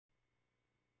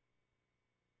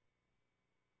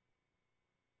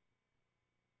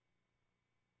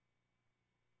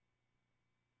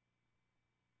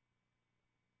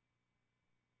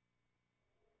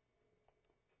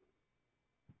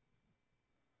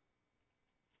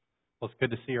Well, it's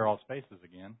good to see your all's faces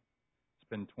again. It's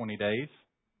been 20 days,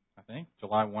 I think,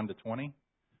 July 1 to 20.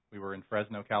 We were in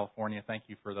Fresno, California. Thank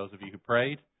you for those of you who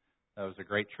prayed. That was a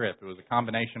great trip. It was a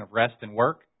combination of rest and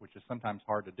work, which is sometimes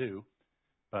hard to do,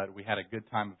 but we had a good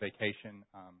time of vacation.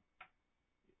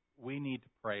 We need to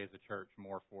pray as a church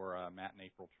more for Matt and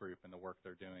April Troop and the work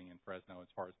they're doing in Fresno as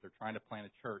far as they're trying to plant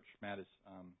a church. Matt is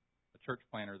a church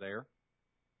planter there,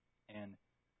 and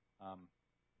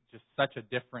just such a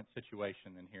different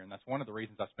situation than here. And that's one of the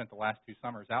reasons I spent the last 2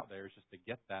 summers out there, is just to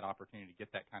get that opportunity, to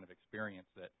get that kind of experience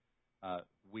that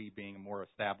we, being a more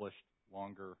established,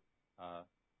 longer,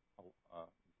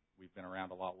 we've been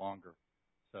around a lot longer.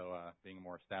 So being a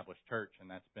more established church,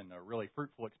 and that's been a really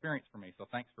fruitful experience for me. So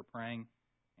thanks for praying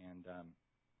and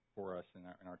for us in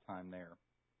our time there.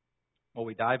 Well,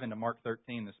 we dive into Mark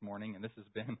 13 this morning, and this has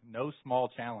been no small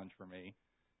challenge for me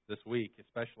this week,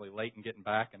 especially late in getting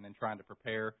back and then trying to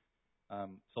prepare.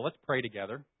 So let's pray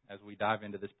together as we dive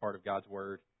into this part of God's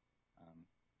Word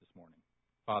this morning.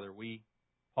 Father, we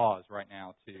pause right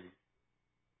now to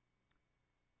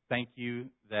thank you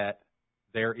that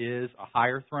there is a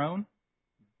higher throne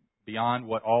beyond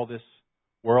what all this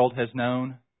world has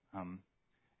known,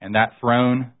 and that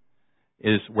throne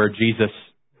is where Jesus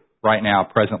right now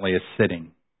presently is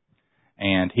sitting.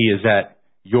 And He is at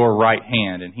your right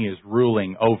hand, and He is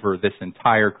ruling over this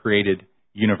entire created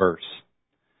universe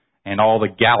and all the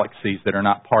galaxies that are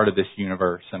not part of this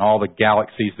universe and all the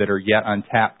galaxies that are yet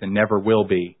untapped and never will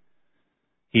be.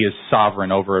 He is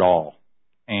sovereign over it all.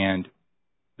 And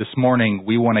this morning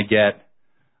we want to get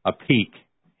a peek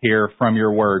here from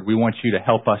your word. We want you to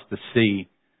help us to see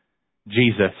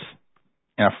Jesus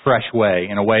in a fresh way,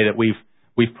 in a way that we've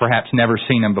perhaps never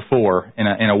seen Him before, in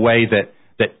a way that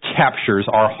captures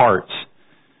our hearts,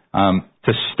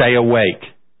 to stay awake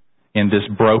in this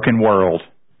broken world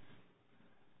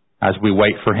as we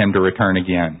wait for Him to return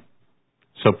again.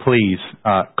 So please,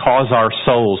 cause our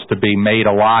souls to be made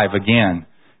alive again.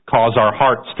 Cause our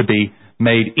hearts to be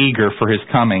made eager for His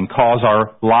coming. Cause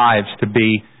our lives to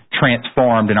be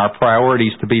transformed and our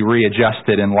priorities to be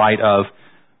readjusted in light of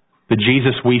the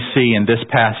Jesus we see in this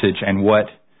passage and what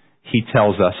He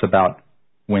tells us about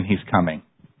when He's coming.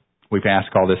 We've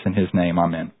asked all this in His name.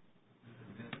 Amen.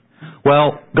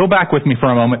 Well, go back with me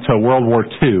for a moment to World War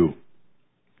II. I don't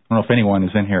know if anyone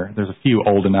is in here. There's a few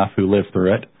old enough who lived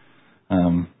through it.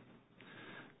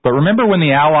 But remember when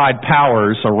the Allied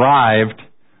powers arrived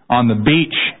on the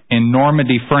beach in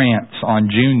Normandy, France on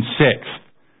June 6th,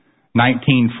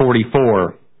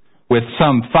 1944, with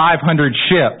some 500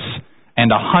 ships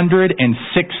and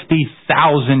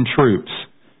 160,000 troops,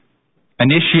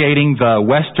 initiating the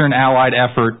Western Allied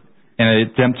effort in an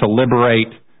attempt to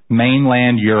liberate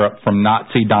mainland Europe from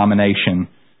Nazi domination.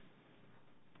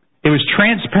 It was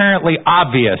transparently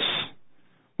obvious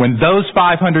when those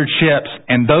 500 ships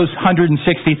and those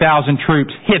 160,000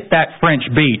 troops hit that French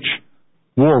beach,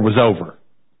 war was over.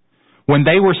 When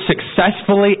they were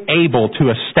successfully able to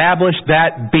establish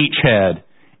that beachhead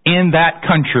in that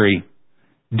country,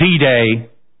 D-Day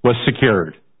was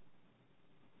secured.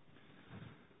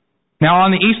 Now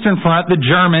on the Eastern Front, the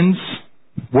Germans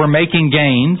were making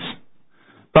gains,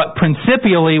 but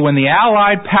principally when the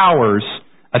Allied powers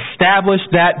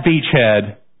established that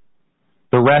beachhead,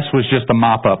 the rest was just a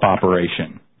mop-up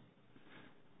operation.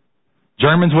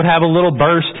 Germans would have a little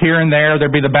burst here and there.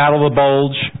 There'd be the Battle of the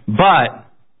Bulge. But,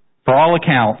 for all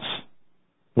accounts,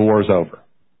 the war's over.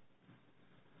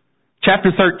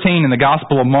 Chapter 13 in the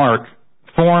Gospel of Mark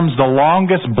forms the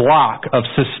longest block of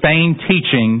sustained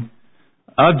teaching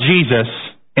of Jesus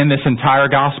in this entire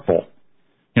Gospel.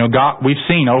 You know, we've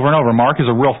seen over and over, Mark is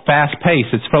a real fast pace.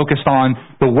 It's focused on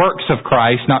the works of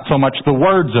Christ, not so much the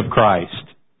words of Christ.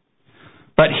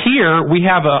 But here we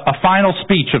have a final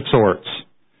speech of sorts.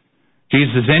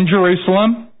 Jesus is in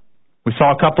Jerusalem. We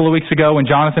saw a couple of weeks ago when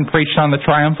Jonathan preached on the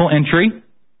triumphal entry.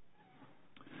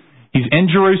 He's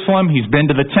in Jerusalem. He's been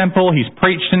to the temple. He's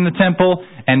preached in the temple.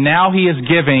 And now he is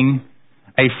giving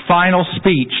a final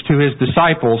speech to his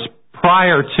disciples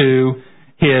prior to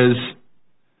his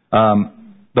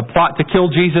the plot to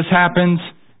kill Jesus happens.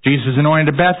 Jesus is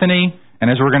anointed to Bethany. And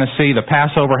as we're going to see, the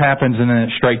Passover happens and then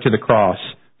it's straight to the cross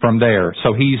from there.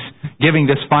 So he's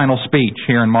giving this final speech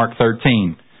here in Mark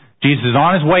 13. Jesus is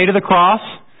on his way to the cross.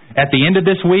 At the end of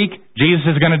this week, Jesus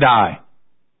is going to die.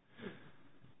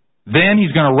 Then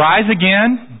he's going to rise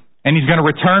again, and he's going to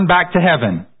return back to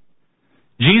heaven.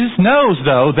 Jesus knows,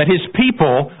 though, that his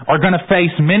people are going to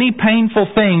face many painful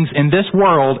things in this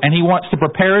world, and he wants to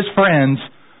prepare his friends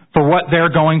for what they're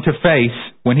going to face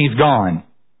when he's gone.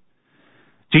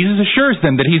 Jesus assures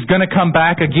them that he's going to come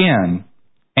back again,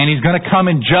 and he's going to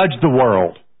come and judge the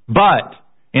world. But,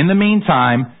 in the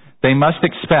meantime, They must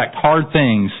expect hard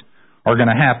things are going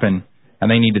to happen, and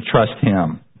they need to trust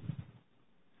Him.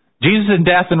 Jesus'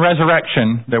 death and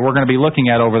resurrection that we're going to be looking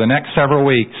at over the next several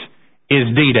weeks is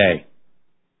D-Day.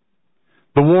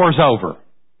 The war's over.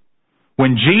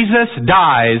 When Jesus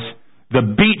dies, the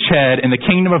beachhead in the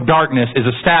kingdom of darkness is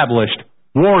established.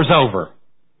 War's over.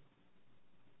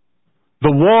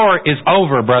 The war is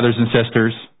over, brothers and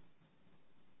sisters.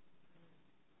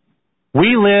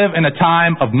 We live in a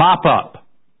time of mop-up.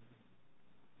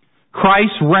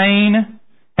 Christ's reign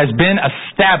has been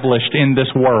established in this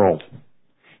world.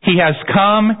 He has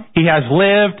come, He has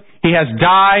lived, He has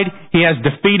died, He has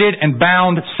defeated and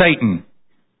bound Satan.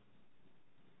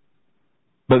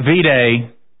 But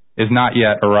V-Day is not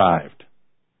yet arrived.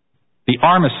 The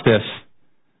armistice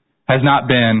has not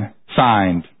been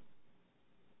signed.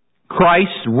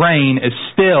 Christ's reign is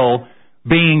still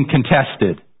being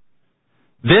contested.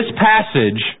 This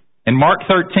passage in Mark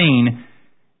 13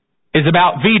 is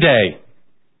about V-Day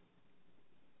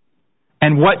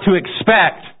and what to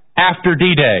expect after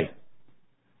D-Day.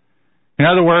 In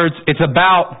other words, it's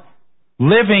about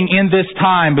living in this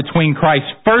time between Christ's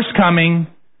first coming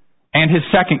and His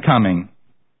second coming.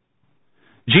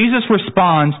 Jesus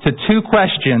responds to two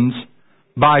questions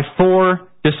by four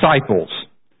disciples.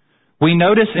 We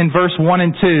notice in verse 1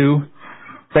 and 2,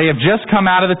 they have just come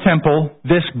out of the temple,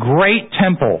 this great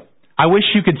temple. I wish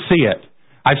you could see it.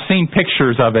 I've seen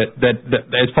pictures of it that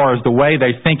as far as the way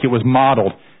they think it was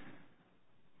modeled.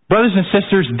 Brothers and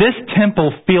sisters, this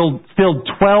temple filled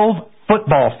 12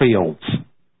 football fields.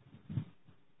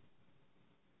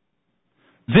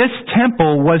 This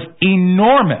temple was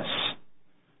enormous.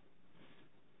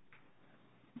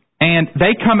 And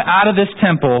they come out of this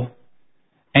temple,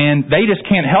 and they just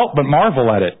can't help but marvel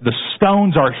at it. The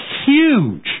stones are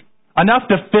huge, enough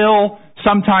to fill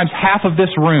sometimes half of this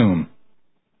room.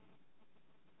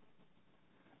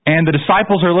 And the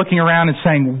disciples are looking around and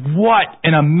saying, what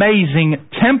an amazing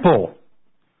temple.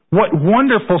 What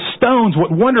wonderful stones,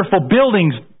 what wonderful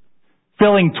buildings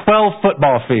filling 12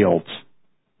 football fields.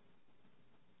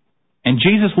 And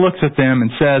Jesus looks at them and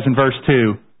says in verse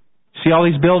 2, see all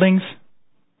these buildings?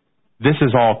 This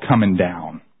is all coming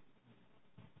down.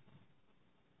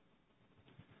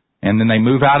 And then they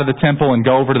move out of the temple and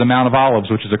go over to the Mount of Olives,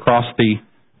 which is across the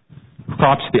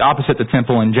opposite the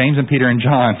temple. And James and Peter and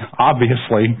John,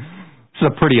 obviously, this is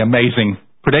a pretty amazing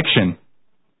prediction.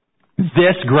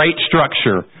 This great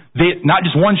structure, not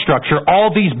just one structure, all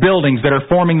these buildings that are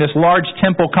forming this large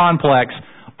temple complex,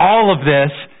 all of this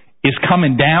is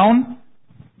coming down.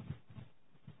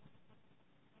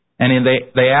 And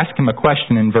they ask him a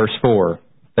question in verse 4.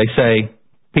 They say,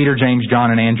 Peter, James, John,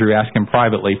 and Andrew ask him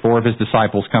privately. 4 of his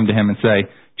disciples come to him and say,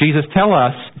 Jesus, tell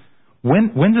us,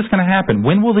 when's this going to happen?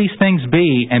 When will these things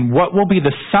be? And what will be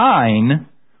the sign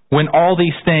when all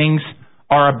these things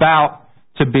are about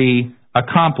to be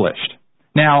accomplished?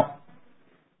 Now,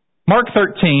 Mark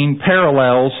 13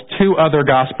 parallels two other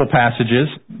gospel passages,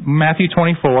 Matthew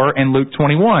 24 and Luke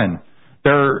 21.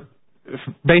 They're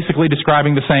basically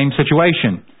describing the same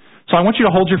situation. So I want you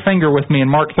to hold your finger with me in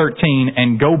Mark 13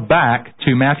 and go back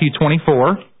to Matthew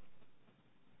 24,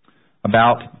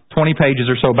 about 20 pages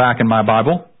or so back in my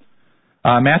Bible.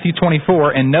 Matthew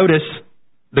 24, and notice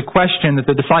the question that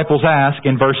the disciples ask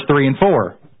in verse 3 and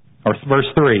 4, or verse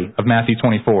 3 of Matthew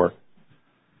 24,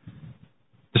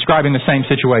 describing the same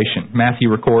situation.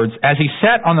 Matthew records, as he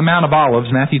sat on the Mount of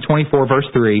Olives, Matthew 24, verse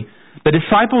 3, the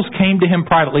disciples came to him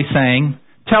privately saying,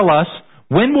 tell us,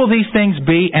 when will these things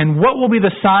be, and what will be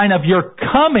the sign of your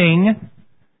coming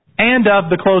and of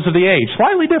the close of the age?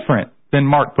 Slightly different than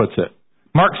Mark puts it.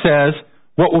 Mark says,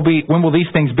 when will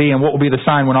these things be, and what will be the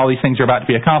sign when all these things are about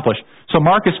to be accomplished? So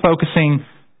Mark is focusing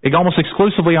almost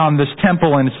exclusively on this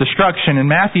temple and its destruction, and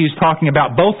Matthew is talking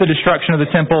about both the destruction of the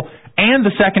temple and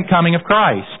the second coming of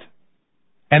Christ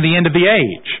and the end of the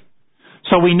age.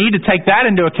 So we need to take that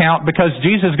into account because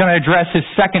Jesus is going to address His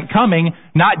second coming,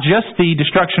 not just the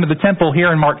destruction of the temple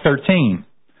here in Mark 13.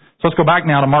 So let's go back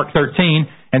now to Mark 13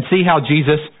 and see how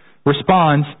Jesus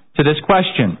responds to this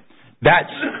question.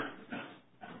 That's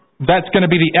going to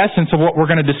be the essence of what we're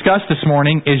going to discuss this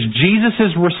morning, is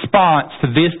Jesus' response to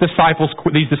these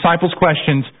disciples'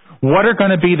 questions. What are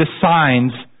going to be the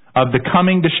signs of the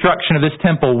coming destruction of this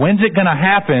temple? When's it going to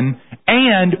happen?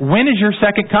 And when is your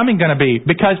second coming going to be?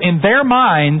 Because in their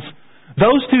minds,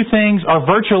 those two things are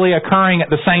virtually occurring at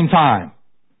the same time.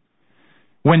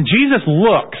 When Jesus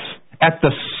looks at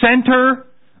the center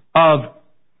of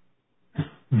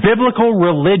biblical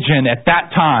religion at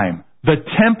that time, the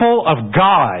temple of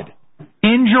God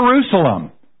in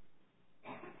Jerusalem,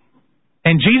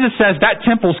 and Jesus says that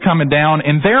temple's coming down,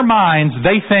 in their minds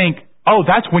they think oh,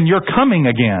 that's when you're coming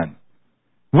again.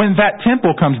 When that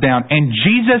temple comes down. And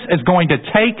Jesus is going to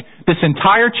take this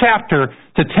entire chapter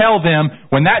to tell them,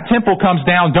 when that temple comes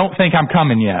down, don't think I'm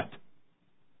coming yet.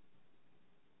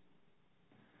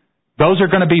 Those are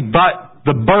going to be but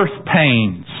the birth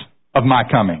pains of my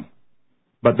coming.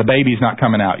 But the baby's not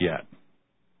coming out yet.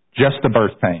 Just the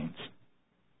birth pains.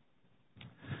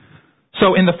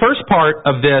 So in the first part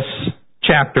of this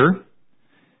chapter,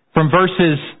 from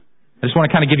verses, I just want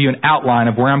to kind of give you an outline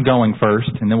of where I'm going first,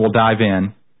 and then we'll dive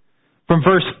in. From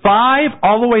verse 5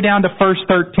 all the way down to verse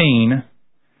 13,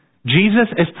 Jesus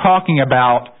is talking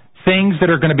about things that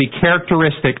are going to be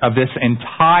characteristic of this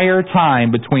entire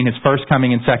time between His first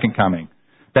coming and second coming.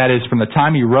 That is, from the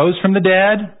time He rose from the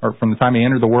dead, or from the time He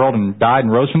entered the world and died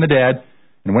and rose from the dead,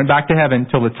 and went back to heaven,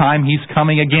 till the time He's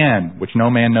coming again, which no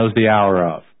man knows the hour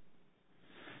of.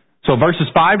 So verses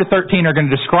 5 to 13 are going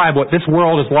to describe what this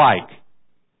world is like.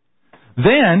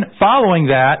 Then, following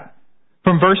that,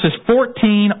 from verses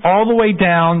 14 all the way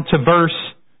down to verse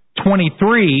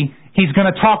 23, He's going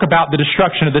to talk about the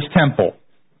destruction of this temple.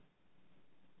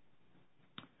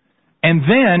 And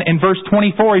then, in verse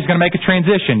 24, He's going to make a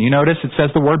transition. You notice it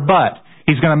says the word but.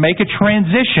 He's going to make a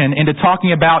transition into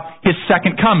talking about His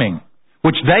second coming,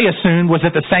 which they assumed was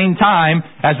at the same time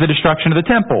as the destruction of the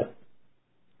temple.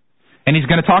 And He's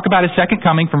going to talk about His second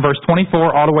coming from verse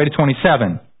 24 all the way to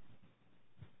 27.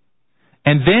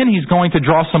 And then He's going to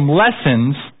draw some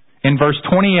lessons in verse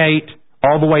 28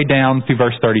 all the way down through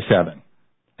verse 37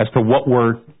 as to what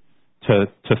we're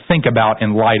to think about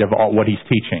in light of all what He's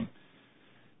teaching.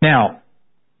 Now,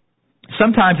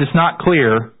 sometimes it's not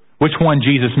clear which one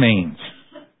Jesus means.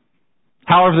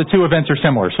 However, the two events are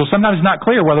similar. So sometimes it's not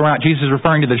clear whether or not Jesus is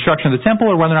referring to the destruction of the temple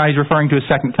or whether or not He's referring to His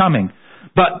second coming.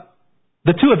 But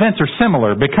the two events are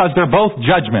similar because they're both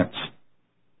judgments.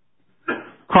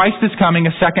 Christ is coming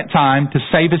a second time to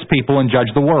save His people and judge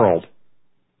the world.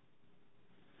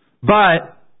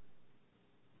 But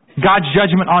God's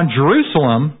judgment on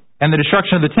Jerusalem and the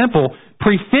destruction of the temple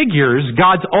prefigures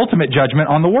God's ultimate judgment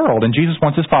on the world. And Jesus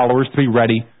wants His followers to be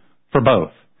ready for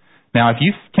both. Now, if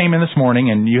you came in this morning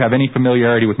and you have any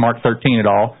familiarity with Mark 13 at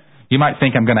all, you might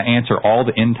think I'm going to answer all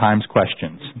the end times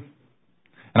questions.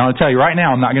 And I want to tell you right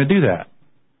now, I'm not going to do that.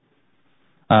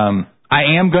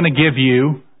 I am going to give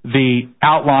you the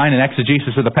outline and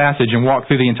exegesis of the passage and walk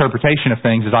through the interpretation of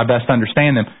things as I best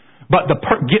understand them. But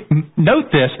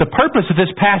note this, the purpose of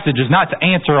this passage is not to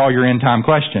answer all your end-time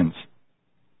questions.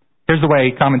 Here's the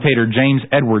way commentator James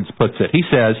Edwards puts it. He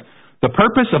says, the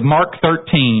purpose of Mark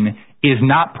 13 is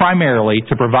not primarily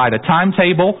to provide a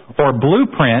timetable or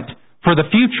blueprint for the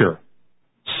future,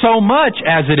 so much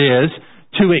as it is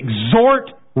to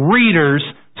exhort readers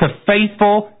to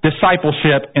faithful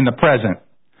discipleship in the present.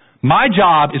 My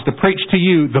job is to preach to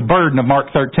you the burden of Mark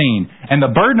 13. And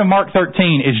the burden of Mark 13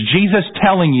 is Jesus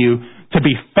telling you to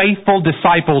be faithful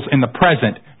disciples in the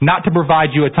present, not to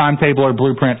provide you a timetable or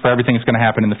blueprint for everything that's going to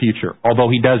happen in the future, although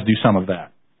He does do some of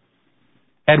that.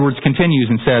 Edwards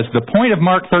continues and says, the point of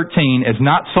Mark 13 is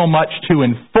not so much to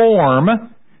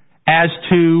inform as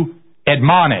to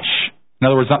admonish. In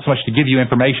other words, not so much to give you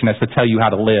information as to tell you how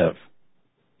to live.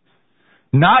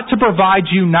 Not to provide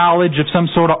you knowledge of some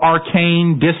sort of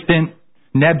arcane, distant,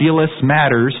 nebulous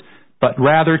matters, but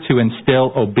rather to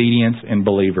instill obedience in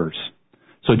believers.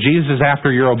 So Jesus is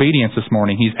after your obedience this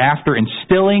morning. He's after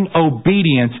instilling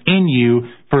obedience in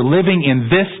you for living in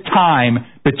this time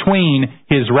between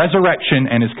His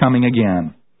resurrection and His coming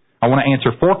again. I want to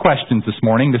answer 4 questions this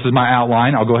morning. This is my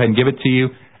outline. I'll go ahead and give it to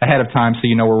you ahead of time so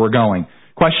you know where we're going.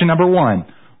 Question number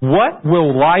 1. What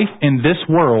will life in this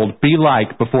world be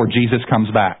like before Jesus comes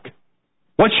back?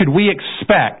 What should we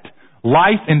expect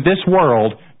life in this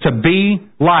world to be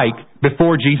like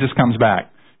before Jesus comes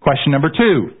back? Question number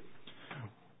 2.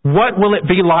 What will it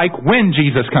be like when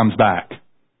Jesus comes back?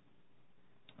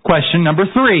 Question number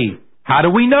 3. How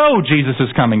do we know Jesus is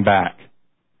coming back?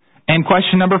 And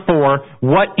question number 4.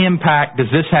 What impact does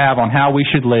this have on how we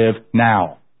should live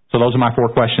now? So those are my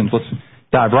 4 questions. Let's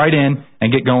dive right in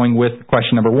and get going with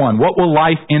question number 1. What will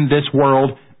life in this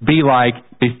world be like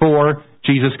before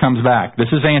Jesus comes back? This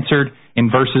is answered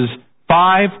in verses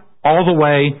 5 all the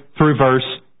way through verse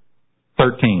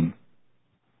 13.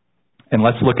 And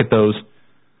let's look at those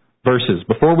verses.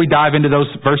 Before we dive into those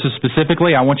verses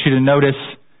specifically, I want you to notice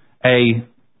a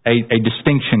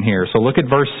distinction here. So look at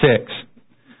verse 5.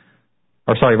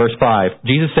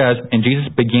 Jesus says, and Jesus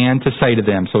began to say to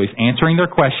them, so He's answering their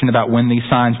question about when these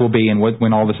signs will be and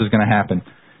when all this is going to happen.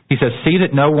 He says, see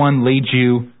that no one leads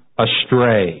you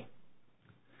astray.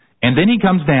 And then He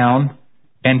comes down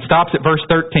and stops at verse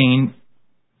 13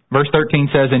 Verse 13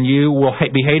 says, and you will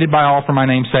be hated by all for my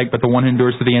name's sake, but the one who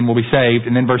endures to the end will be saved.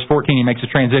 And then verse 14, he makes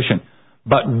a transition.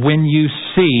 But when you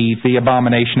see the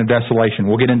abomination of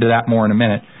desolation, we'll get into that more in a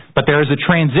minute. But there is a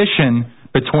transition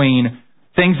between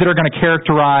things that are going to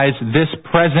characterize this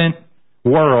present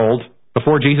world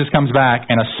before Jesus comes back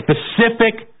and a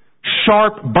specific,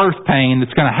 sharp birth pain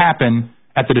that's going to happen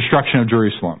at the destruction of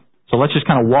Jerusalem. So let's just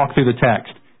kind of walk through the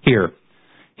text here.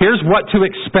 Here's what to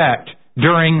expect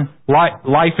during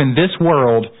life in this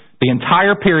world, the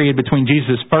entire period between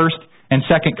Jesus' first and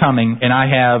second coming, and I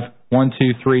have 7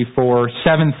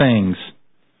 things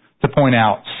to point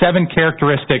out. 7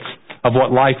 characteristics of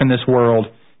what life in this world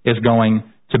is going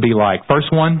to be like.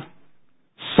 First one,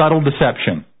 subtle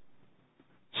deception.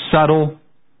 Subtle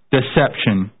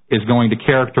deception is going to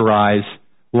characterize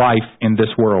life in this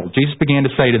world. Jesus began to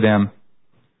say to them,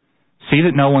 see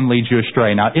that no one leads you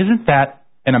astray. Now, isn't that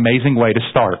an amazing way to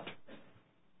start?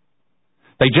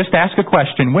 They just ask a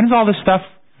question, when is all this stuff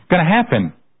going to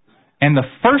happen? And the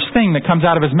first thing that comes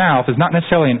out of his mouth is not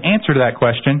necessarily an answer to that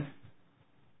question,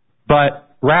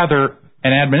 but rather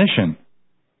an admonition.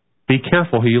 Be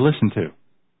careful who you listen to.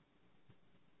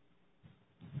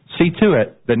 See to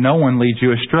it that no one leads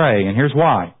you astray. And here's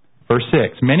why. Verse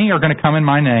 6, many are going to come in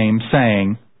my name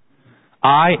saying,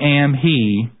 I am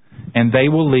he, and they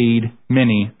will lead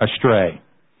many astray.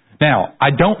 Now, I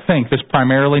don't think this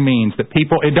primarily means that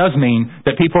it does mean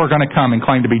that people are going to come and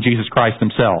claim to be Jesus Christ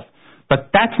himself. But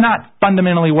that's not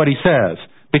fundamentally what he says.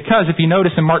 Because if you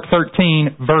notice in Mark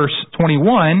 13, verse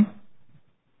 21,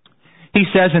 he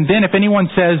says, and then if anyone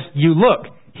says, you look,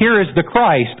 here is the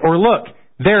Christ, or look,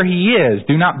 there he is,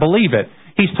 do not believe it.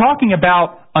 He's talking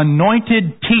about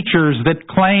anointed teachers that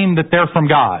claim that they're from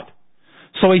God.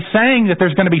 So he's saying that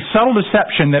there's going to be subtle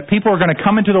deception, that people are going to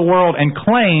come into the world and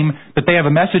claim that they have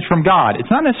a message from God.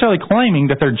 It's not necessarily claiming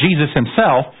that they're Jesus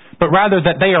himself, but rather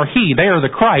that they are he, they are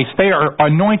the Christ, they are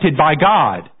anointed by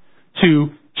God to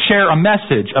share a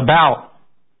message about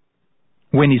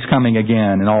when he's coming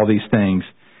again and all these things.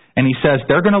 And he says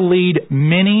they're going to lead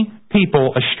many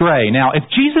people astray. Now, if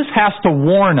Jesus has to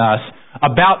warn us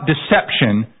about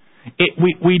deception,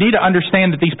 we need to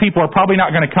understand that these people are probably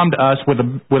not going to come to us with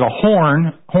a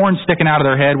horn sticking out of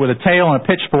their head, with a tail and a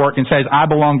pitchfork, and says, I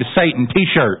belong to Satan,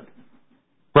 T-shirt.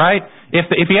 Right?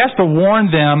 If he has to warn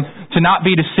them to not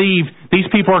be deceived, these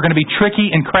people are going to be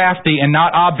tricky and crafty and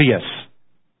not obvious.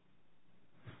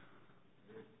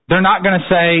 They're not going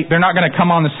to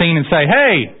come on the scene and say,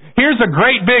 hey, here's a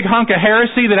great big hunk of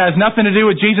heresy that has nothing to do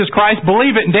with Jesus Christ.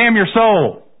 Believe it and damn your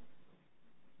soul.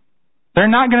 They're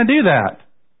not going to do that.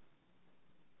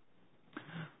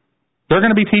 They're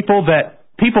going to be people that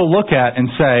people look at and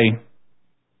say,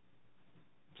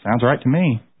 sounds right to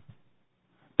me.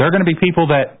 They're going to be people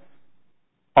that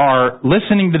are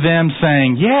listening to them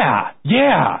saying, yeah.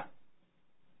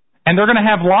 And they're going to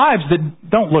have lives that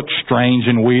don't look strange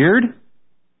and weird.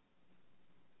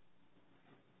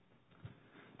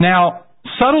 Now,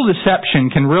 subtle deception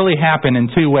can really happen in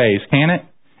 2 ways, can it?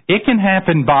 It can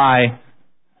happen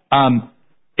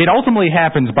it ultimately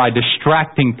happens by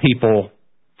distracting people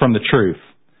from the truth.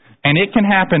 And it can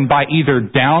happen by either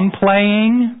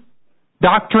downplaying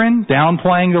doctrine,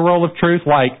 downplaying the role of truth,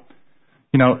 like,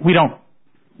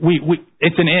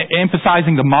 it's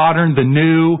emphasizing the modern, the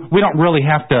new. We don't really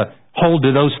have to hold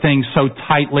to those things so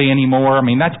tightly anymore. I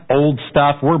mean, that's old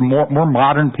stuff. We're more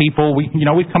modern people.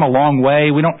 We've come a long way.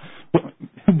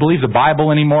 Who believes the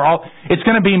Bible anymore? It's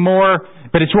going to be more,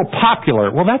 but it's real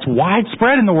popular. Well, that's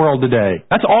widespread in the world today.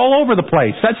 That's all over the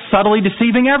place. That's subtly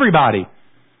deceiving everybody.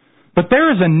 But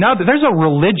there's a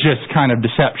religious kind of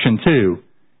deception too.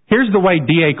 Here's the way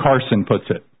D.A. Carson puts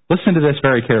it. Listen to this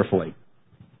very carefully.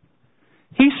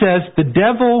 He says, the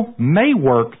devil may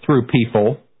work through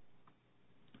people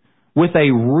with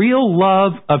a real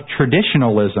love of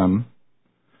traditionalism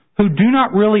who do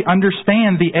not really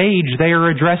understand the age they are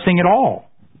addressing at all.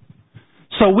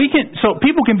 So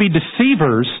people can be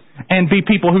deceivers and be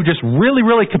people who just really,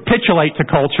 really capitulate to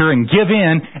culture and give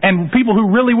in, and people who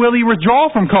really, really withdraw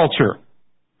from culture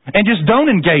and just don't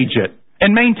engage it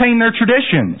and maintain their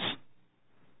traditions.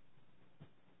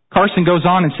 Carson goes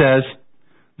on and says,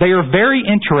 they are very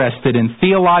interested in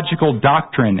theological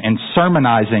doctrine and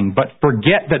sermonizing, but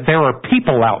forget that there are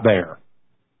people out there.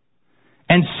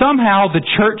 And somehow the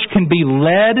church can be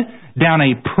led down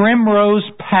a primrose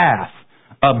path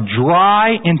of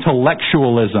dry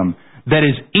intellectualism that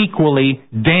is equally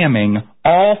damning,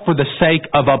 all for the sake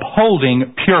of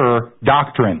upholding pure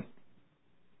doctrine.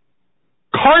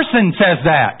 Carson says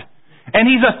that, and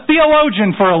he's a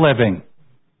theologian for a living.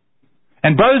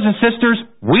 And brothers and sisters,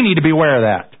 we need to be aware of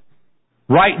that.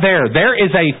 Right there. There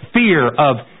is a fear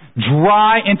of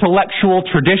dry intellectual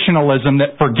traditionalism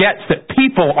that forgets that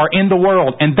people are in the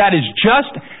world, and that is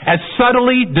just as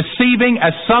subtly deceiving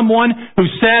as someone who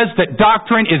says that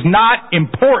doctrine is not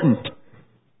important.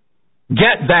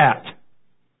 Get that.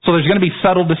 So there's going to be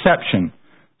subtle deception.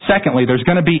 Secondly, there's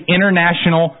going to be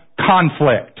international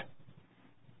conflict.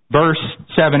 Verse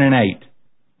 7 and 8.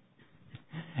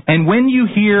 And when you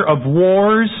hear of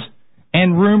wars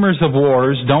and rumors of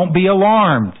wars, don't be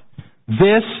alarmed.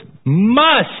 This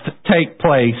must take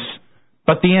place,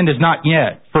 but the end is not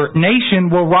yet. For nation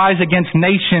will rise against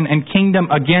nation and kingdom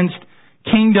against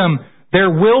kingdom. There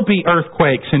will be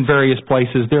earthquakes in various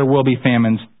places. There will be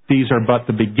famines. These are but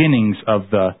the beginnings of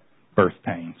the birth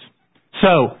pains.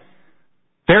 So,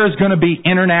 there is going to be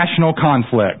international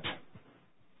conflict.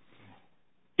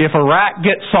 If Iraq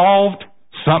gets solved,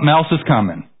 something else is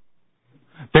coming.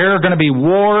 There are going to be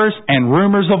wars and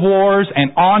rumors of wars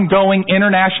and ongoing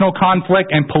international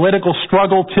conflict and political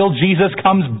struggle till Jesus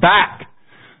comes back.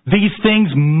 These things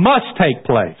must take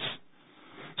place.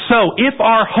 So, if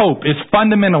our hope is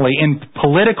fundamentally in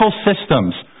political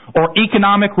systems or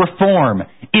economic reform,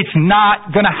 it's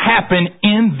not going to happen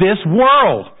in this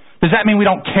world. Does that mean we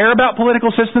don't care about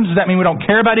political systems? Does that mean we don't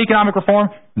care about economic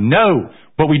reform? No.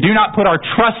 But we do not put our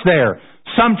trust there.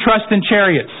 Some trust in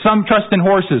chariots, some trust in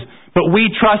horses, but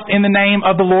we trust in the name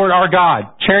of the Lord our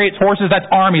God. Chariots, horses, that's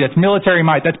army, that's military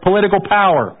might, that's political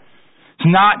power. It's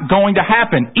not going to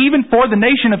happen, even for the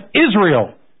nation of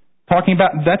Israel. Talking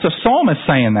about, that's a psalmist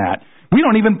saying that. We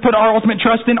don't even put our ultimate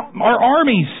trust in our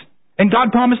armies. And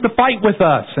God promised to fight with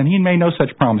us, and He made no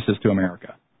such promises to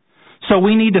America. So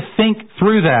we need to think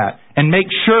through that and make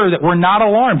sure that we're not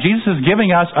alarmed. Jesus is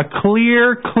giving us a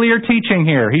clear teaching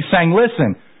here. He's saying,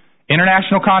 listen,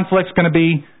 international conflict's going to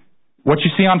be what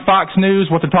you see on Fox News,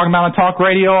 what they're talking about on talk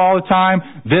radio all the time,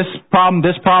 this problem,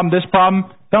 this problem, this problem.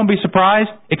 Don't be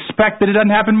surprised. Expect that it doesn't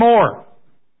happen more.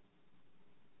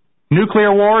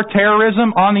 Nuclear war,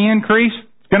 terrorism on the increase.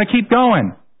 It's going to keep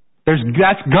going.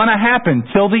 That's going to happen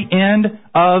till the end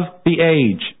of the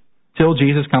age, till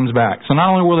Jesus comes back. So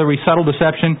not only will there be subtle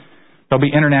deception, there'll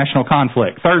be international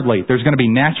conflict. Thirdly, there's going to be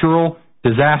natural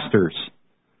disasters.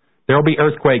 There will be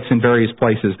earthquakes in various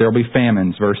places. There will be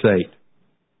famines, verse 8.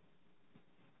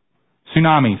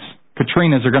 Tsunamis,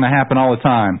 Katrinas are going to happen all the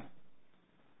time.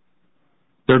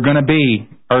 There are going to be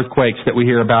earthquakes that we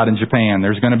hear about in Japan.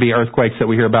 There's going to be earthquakes that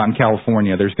we hear about in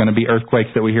California. There's going to be earthquakes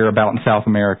that we hear about in South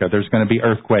America. There's going to be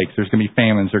earthquakes. There's going to be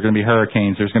famines. There's going to be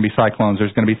hurricanes. There's going to be cyclones.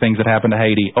 There's going to be things that happen to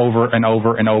Haiti over and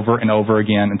over and over and over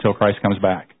again until Christ comes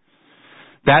back.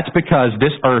 That's because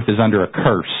this earth is under a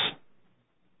curse.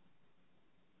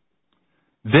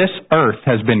 This earth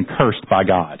has been cursed by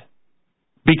God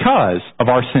because of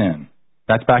our sin.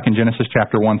 That's back in Genesis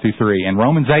chapter 1 through 3. And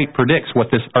Romans 8 predicts what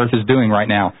this earth is doing right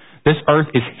now. This earth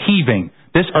is heaving.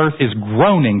 This earth is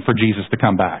groaning for Jesus to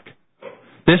come back.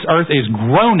 This earth is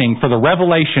groaning for the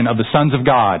revelation of the sons of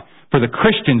God, for the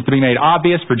Christians to be made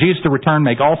obvious, for Jesus to return,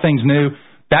 make all things new.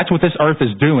 That's what this earth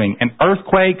is doing. And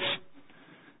earthquakes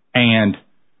and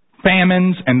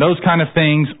famines and those kind of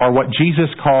things are what Jesus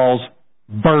calls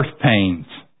birth pains.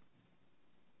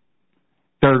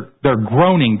 They're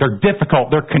groaning, they're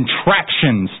difficult, they're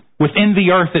contractions within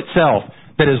the earth itself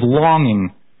that is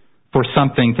longing for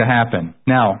something to happen.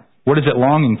 Now, what is it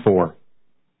longing for?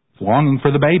 It's longing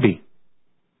for the baby.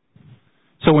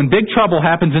 So when big trouble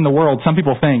happens in the world, some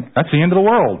people think, that's the end of the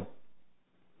world.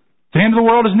 The end of the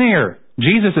world is near.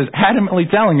 Jesus is adamantly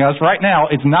telling us right now,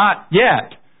 it's not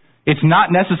yet. It's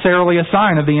not necessarily a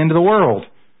sign of the end of the world.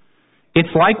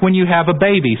 It's like when you have a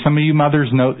baby. Some of you mothers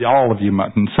know, all of you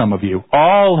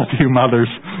mothers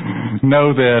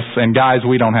know this, and guys,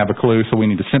 we don't have a clue, so we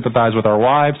need to sympathize with our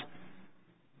wives.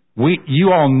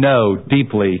 You all know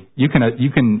deeply, you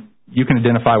can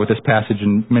identify with this passage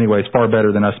in many ways far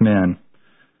better than us men.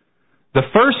 The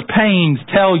first pains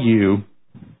tell you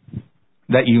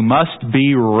that you must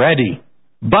be ready,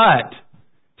 but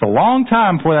it's a long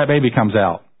time before that baby comes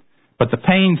out. But the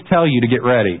pains tell you to get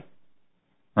ready.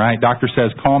 Right? Doctor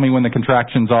says, call me when the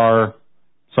contractions are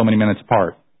so many minutes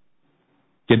apart.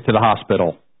 Get to the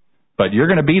hospital. But you're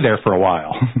going to be there for a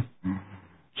while.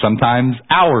 Sometimes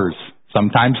hours.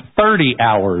 Sometimes 30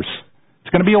 hours.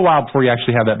 It's going to be a while before you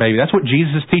actually have that baby. That's what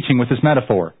Jesus is teaching with this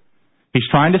metaphor. He's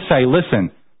trying to say,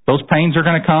 listen, those pains are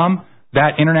going to come.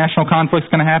 That international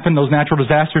conflict's going to happen. Those natural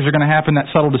disasters are going to happen.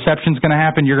 That subtle deception's going to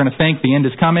happen. You're going to think the end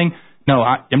is coming. No,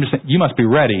 I'm just saying, you must be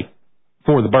ready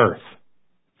for the birth,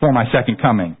 for my second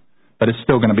coming. But it's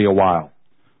still going to be a while.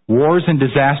 Wars and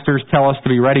disasters tell us to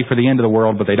be ready for the end of the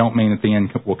world, but they don't mean that the end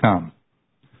will come.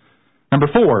 Number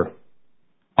 4,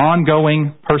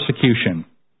 ongoing persecution.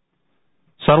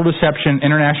 Subtle deception,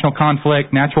 international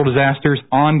conflict, natural disasters,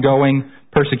 ongoing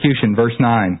persecution. Verse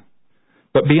 9.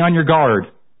 But be on your guard.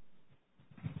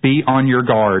 Be on your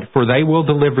guard, for they will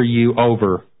deliver you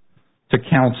over to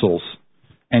councils,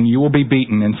 and you will be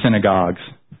beaten in synagogues,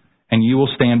 and you will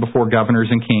stand before governors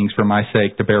and kings for my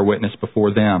sake to bear witness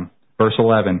before them. Verse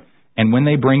 11. And when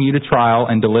they bring you to trial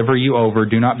and deliver you over,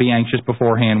 do not be anxious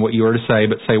beforehand what you are to say,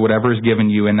 but say whatever is given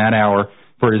you in that hour,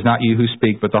 for it is not you who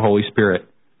speak, but the Holy Spirit.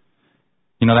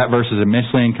 You know, that verse is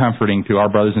immensely comforting to our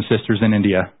brothers and sisters in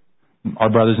India, our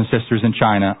brothers and sisters in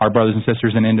China, our brothers and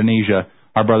sisters in Indonesia,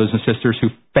 our brothers and sisters who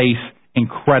face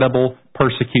incredible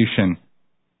persecution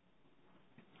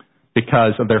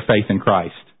because of their faith in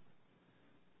Christ.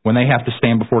 When they have to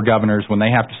stand before governors, when they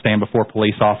have to stand before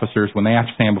police officers, when they have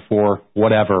to stand before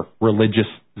whatever, religious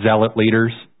zealot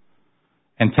leaders,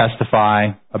 and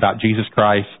testify about Jesus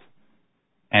Christ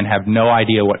and have no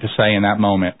idea what to say in that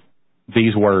moment,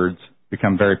 these words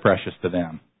become very precious to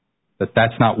them.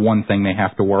 That's not one thing they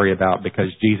have to worry about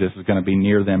because Jesus is going to be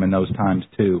near them in those times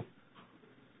too.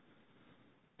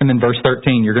 And then verse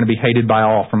 13, you're going to be hated by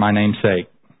all for my name's sake.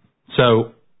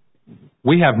 So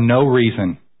we have no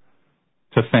reason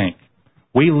to think.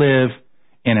 We live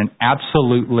in an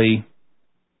absolutely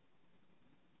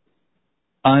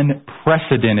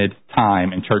unprecedented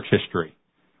time in church history.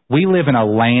 We live in a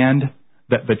land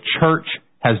that the church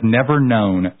has never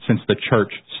known since the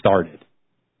church started.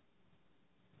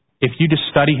 If you just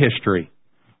study history,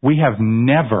 we have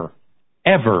never,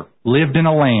 ever lived in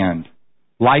a land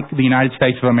like the United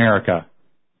States of America.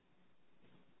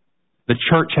 The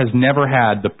church has never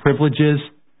had the privileges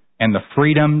and the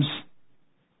freedoms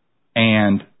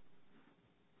and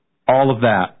all of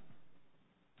that.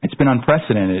 It's been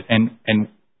unprecedented, and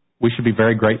we should be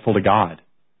very grateful to God.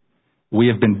 We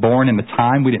have been born in the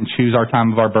time. We didn't choose our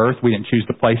time of our birth. We didn't choose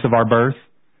the place of our birth.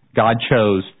 God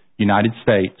chose United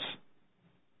States,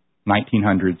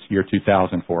 1900s, year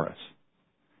 2000 for us.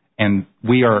 And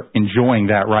we are enjoying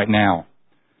that right now.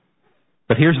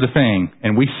 But here's the thing,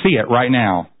 and we see it right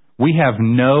now. We have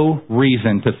no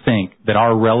reason to think that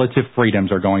our relative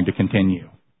freedoms are going to continue,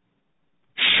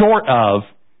 short of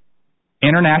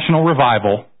international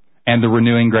revival and the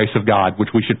renewing grace of God, which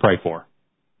we should pray for.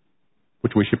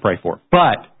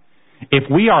 But if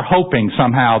we are hoping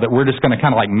somehow that we're just going to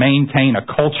kind of like maintain a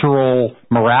cultural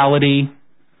morality,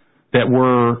 that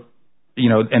we're,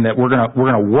 and that we're going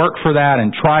to work for that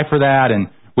and try for that, and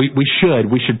we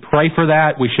should pray for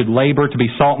that. We should labor to be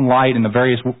salt and light in the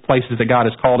various places that God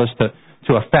has called us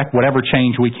to affect whatever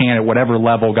change we can at whatever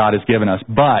level God has given us.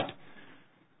 But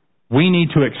we need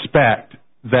to expect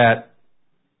that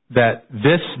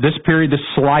this period, this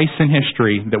slice in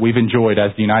history that we've enjoyed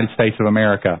as the United States of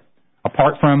America,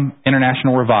 apart from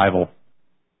international revival,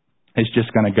 is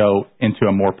just going to go into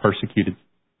a more persecuted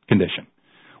condition.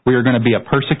 We are going to be a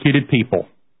persecuted people.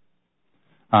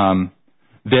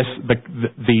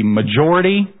 The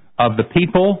majority of the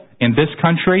people in this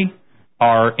country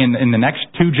are in the next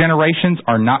 2 generations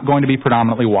are not going to be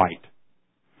predominantly white.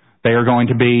 They are going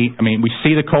to be, we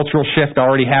see the cultural shift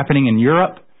already happening in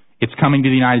Europe. It's coming to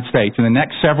the United States. In the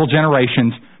next several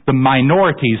generations, the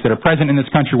minorities that are present in this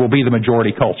country will be the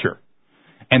majority culture.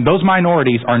 And those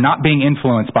minorities are not being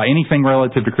influenced by anything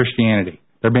relative to Christianity.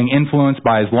 They're being influenced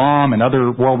by Islam and other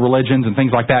world religions and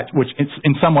things like that, which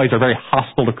in some ways are very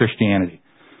hostile to Christianity.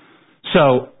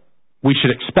 So we should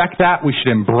expect that. We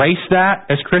should embrace that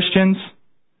as Christians.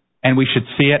 And we should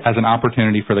see it as an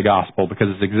opportunity for the gospel because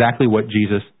it's exactly what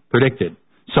Jesus predicted.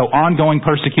 So ongoing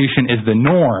persecution is the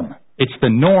norm. It's the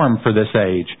norm for this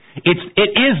age.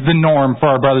 It is the norm for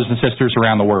our brothers and sisters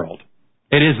around the world.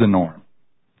 It is the norm.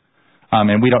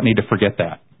 And we don't need to forget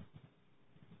that.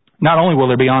 Not only will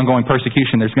there be ongoing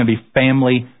persecution, there's going to be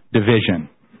family division.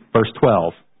 Verse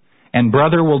 12. And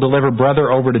brother will deliver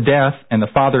brother over to death, and the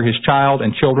father his child,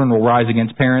 and children will rise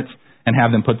against parents and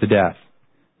have them put to death.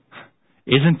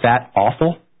 Isn't that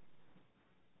awful?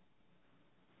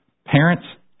 Parents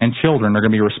and children are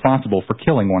going to be responsible for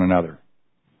killing one another.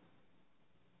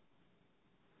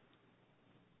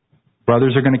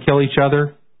 Brothers are going to kill each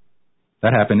other.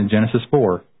 That happened in Genesis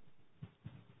 4.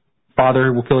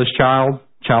 Father will kill his child.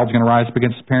 Child's going to rise up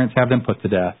against his parents, have them put to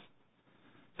death.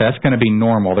 That's going to be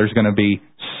normal. There's going to be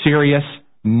serious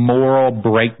moral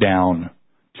breakdown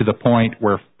to the point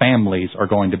where families are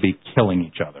going to be killing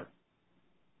each other.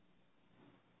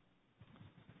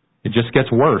 It just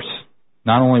gets worse.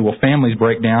 Not only will families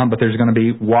break down, but there's going to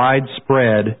be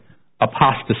widespread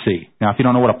apostasy. Now, if you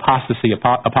don't know what apostasy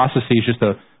is just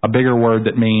a bigger word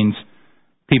that means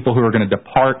people who are going to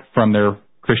depart from their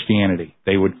Christianity.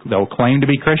 They'll claim to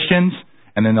be Christians,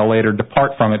 and then they'll later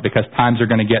depart from it because times are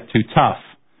going to get too tough.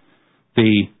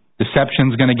 The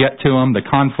deception's going to get to them. The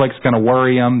conflict's going to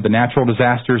worry them. The natural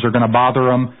disasters are going to bother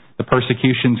them. The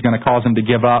persecution's going to cause them to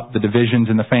give up. The divisions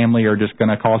in the family are just going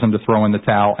to cause them to throw in the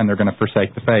towel, and they're going to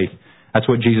forsake the faith. That's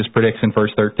what Jesus predicts in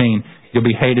verse 13. You'll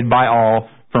be hated by all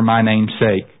for my name's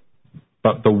sake.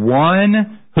 But the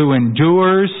one who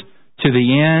endures to the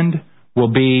end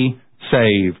will be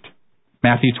saved.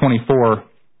 Matthew 24,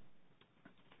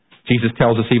 Jesus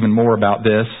tells us even more about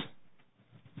this.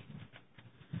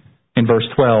 In verse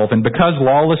 12, and because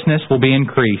lawlessness will be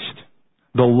increased,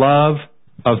 the love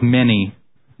of many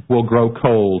will grow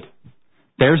cold.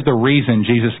 There's the reason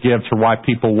Jesus gives for why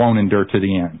people won't endure to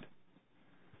the end.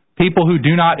 People who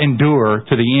do not endure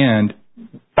to the end,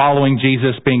 following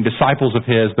Jesus, being disciples of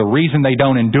His, the reason they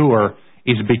don't endure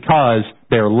is because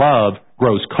their love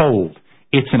grows cold.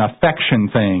 It's an affection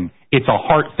thing. It's a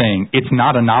heart thing. It's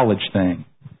not a knowledge thing.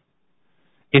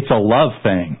 It's a love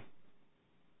thing.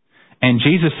 And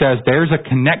Jesus says there's a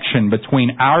connection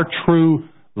between our true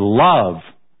love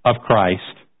of Christ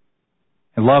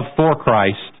and love for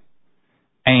Christ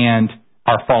and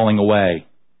our falling away.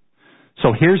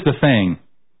 So here's the thing.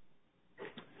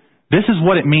 This is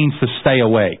what it means to stay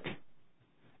awake.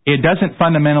 It doesn't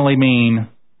fundamentally mean,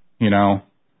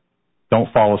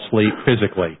 don't fall asleep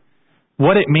physically.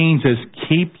 What it means is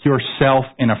keep yourself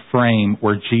in a frame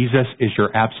where Jesus is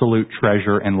your absolute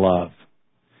treasure and love.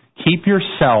 Keep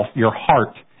yourself, your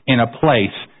heart, in a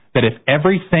place that if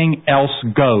everything else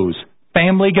goes,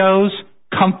 family goes,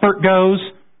 comfort goes,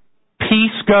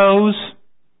 peace goes,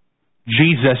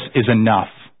 Jesus is enough.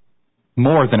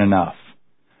 More than enough.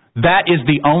 That is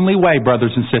the only way,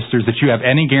 brothers and sisters, that you have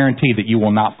any guarantee that you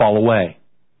will not fall away.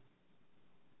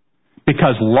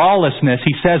 Because lawlessness,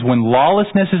 he says, when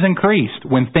lawlessness is increased,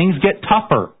 when things get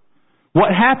tougher,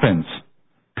 what happens?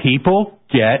 People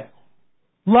get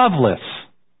loveless.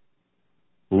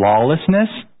 Lawlessness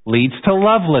leads to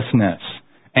lovelessness.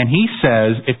 And he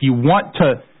says, if you want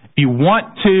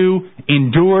to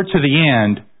endure to the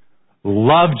end,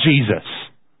 love Jesus.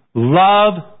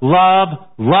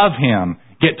 Love Him.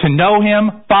 Get to know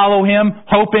Him, follow Him,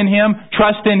 hope in Him,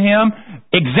 trust in Him.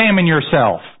 Examine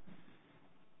yourself.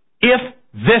 If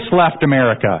this left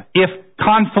America, if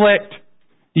conflict,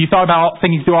 you thought about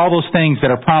thinking through all those things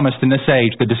that are promised in this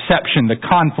age, the deception, the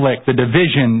conflict, the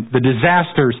division, the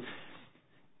disasters,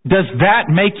 does that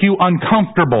make you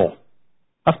uncomfortable?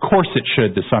 Of course it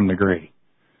should to some degree.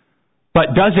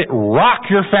 But does it rock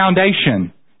your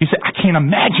foundation? You say, I can't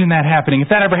imagine that happening. If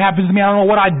that ever happens to me, I don't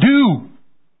know what I'd do.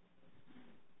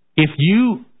 If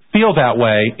you feel that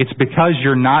way, it's because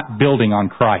you're not building on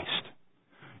Christ.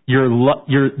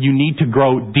 You need to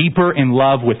grow deeper in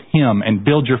love with Him and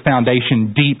build your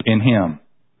foundation deep in Him.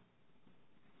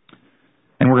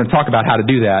 And we're going to talk about how to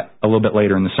do that a little bit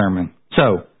later in the sermon.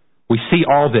 So, we see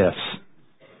all this,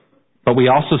 but we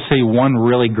also see one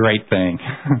really great thing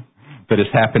that is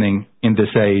happening in this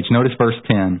age. Notice verse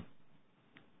 10.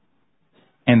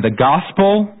 And the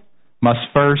gospel must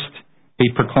first be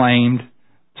proclaimed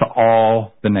to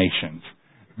all the nations.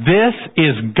 This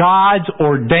is God's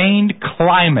ordained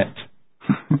climate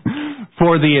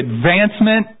for the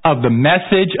advancement of the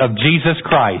message of Jesus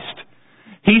Christ.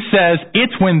 He says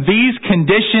it's when these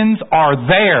conditions are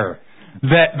there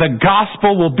that the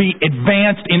gospel will be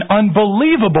advanced in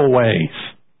unbelievable ways.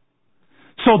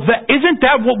 So isn't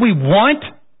that what we want?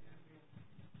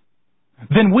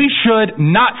 Then we should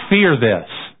not fear this.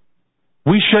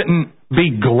 We shouldn't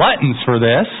be gluttons for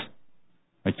this.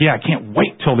 Like, I can't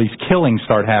wait till these killings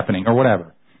start happening or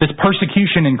whatever. This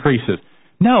persecution increases.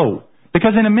 No,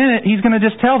 because in a minute he's going to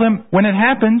just tell them, when it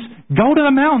happens, go to the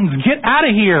mountains, get out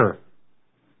of here.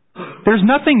 There's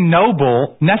nothing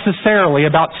noble necessarily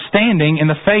about standing in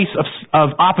the face of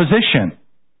opposition.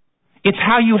 It's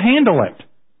how you handle it.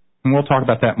 And we'll talk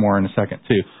about that more in a second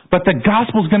too. But the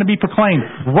gospel's going to be proclaimed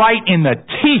right in the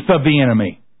teeth of the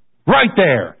enemy. Right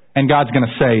there. And God's going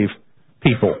to save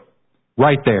people.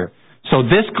 Right there. So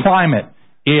this climate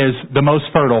is the most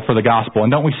fertile for the gospel.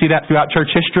 And don't we see that throughout church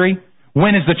history?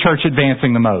 When is the church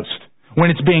advancing the most? When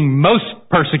it's being most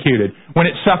persecuted. When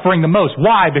it's suffering the most.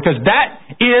 Why? Because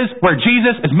that is where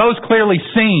Jesus is most clearly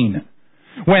seen.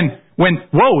 When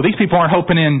these people aren't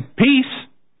hoping in peace.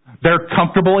 They're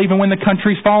comfortable even when the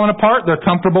country's falling apart. They're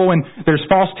comfortable when there's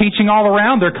false teaching all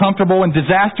around. They're comfortable when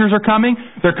disasters are coming.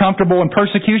 They're comfortable when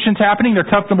persecution's happening. They're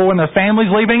comfortable when their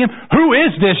family's leaving Him. Who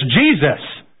is this Jesus?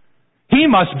 He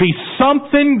must be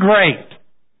something great.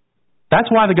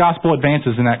 That's why the gospel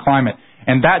advances in that climate.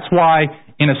 And that's why,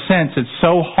 in a sense, it's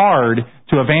so hard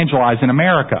to evangelize in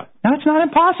America. Now, it's not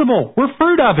impossible. We're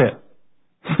fruit of it.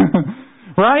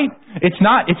 Right? It's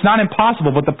not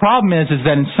impossible. But the problem is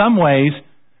that in some ways,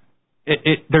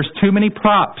 there's too many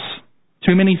props,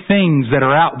 too many things that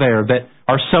are out there that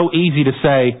are so easy to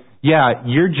say, yeah,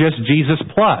 you're just Jesus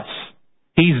plus.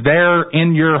 He's there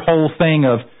in your whole thing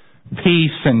of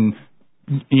peace and,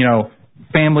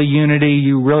 family unity.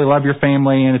 You really love your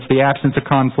family, and it's the absence of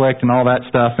conflict and all that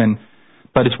stuff.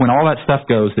 But it's when all that stuff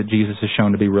goes that Jesus is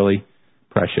shown to be really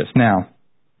precious. Now,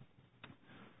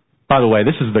 by the way,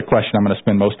 this is the question I'm going to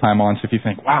spend most time on. So if you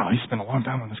think, wow, he spent a long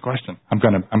time on this question, I'm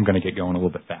going to get going a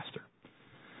little bit faster.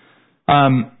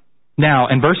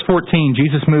 Now, in verse 14,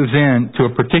 Jesus moves in to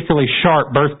a particularly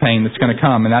sharp birth pain that's going to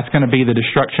come, and that's going to be the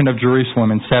destruction of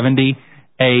Jerusalem in 70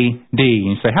 AD.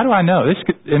 And you say, how do I know?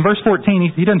 In verse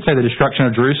 14, he doesn't say the destruction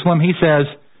of Jerusalem. He says,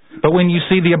 but when you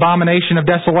see the abomination of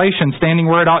desolation standing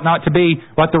where it ought not to be,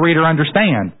 let the reader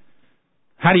understand.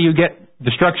 How do you get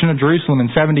destruction of Jerusalem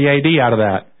in 70 AD out of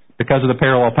that? Because of the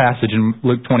parallel passage in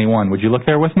Luke 21. Would you look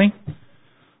there with me?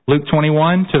 Luke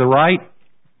 21 to the right.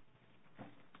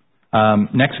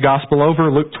 Next gospel over,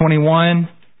 Luke 21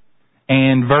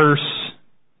 and verse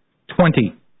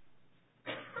 20.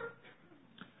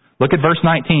 Look at verse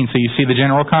 19 so you see the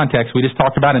general context. We just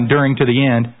talked about enduring to the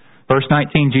end. Verse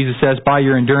 19, Jesus says, by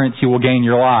your endurance you will gain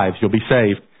your lives. You'll be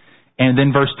saved. And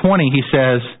then verse 20, he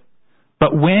says,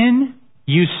 but when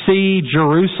you see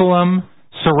Jerusalem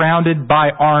surrounded by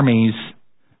armies,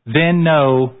 then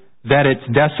know that its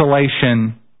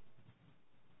desolation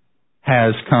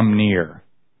has come near.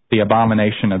 The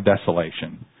abomination of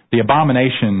desolation. The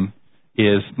abomination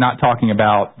is not talking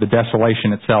about the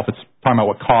desolation itself. It's talking about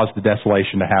what caused the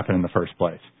desolation to happen in the first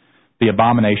place. The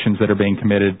abominations that are being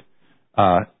committed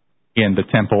in the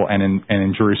temple and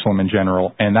in Jerusalem in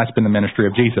general. And that's been the ministry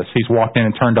of Jesus. He's walked in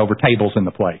and turned over tables in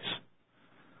the place.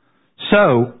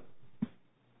 So,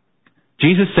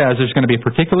 Jesus says there's going to be a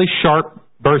particularly sharp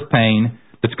birth pain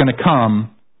that's going to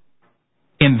come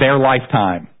in their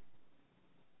lifetime.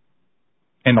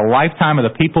 In the lifetime of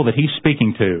the people that he's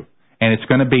speaking to. And it's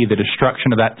going to be the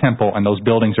destruction of that temple, and those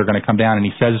buildings are going to come down. And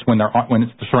he says when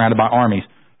it's surrounded by armies.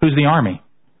 Who's the army?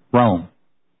 Rome.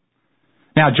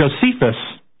 Now, Josephus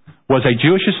was a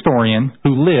Jewish historian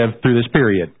who lived through this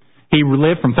period. He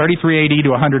lived from 33 AD to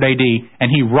 100 AD, and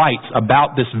he writes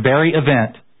about this very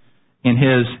event in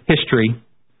his history.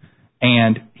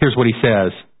 And here's what he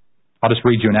says. I'll just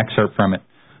read you an excerpt from it.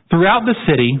 Throughout the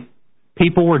city,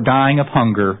 people were dying of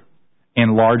hunger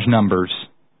in large numbers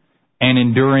and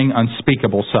enduring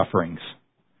unspeakable sufferings.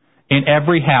 In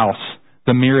every house,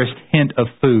 the merest hint of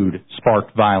food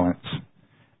sparked violence,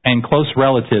 and close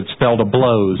relatives fell to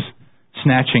blows,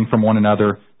 snatching from one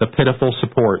another the pitiful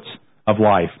supports of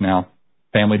life. Now,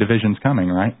 family division's coming,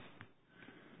 right?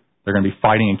 They're going to be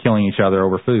fighting and killing each other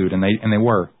over food, and they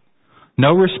were.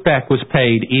 No respect was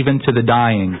paid even to the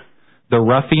dying. The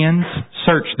ruffians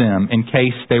searched them in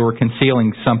case they were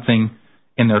concealing something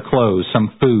in their clothes,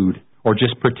 some food, or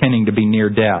just pretending to be near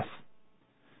death.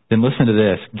 Then listen to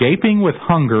this. Gaping with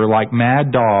hunger like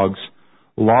mad dogs,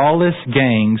 lawless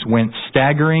gangs went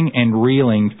staggering and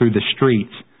reeling through the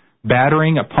streets,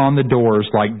 battering upon the doors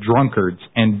like drunkards,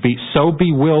 and so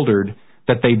bewildered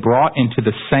that they brought into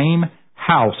the same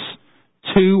house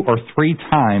 2 or 3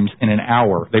 times in an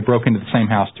hour. They broke into the same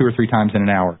house 2 or 3 times in an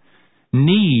hour.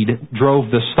 Need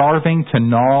drove the starving to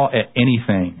gnaw at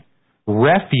anything.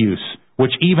 Refuse,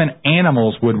 which even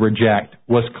animals would reject,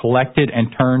 was collected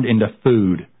and turned into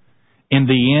food. In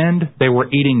the end, they were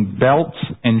eating belts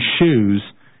and shoes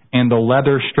and the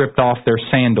leather stripped off their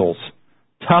sandals.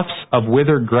 Tufts of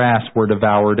withered grass were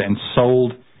devoured and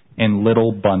sold in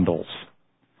little bundles.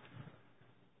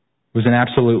 It was an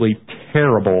absolutely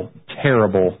terrible,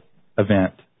 terrible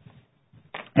event.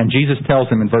 And Jesus tells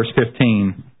them in verse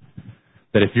 15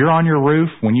 that if you're on your roof,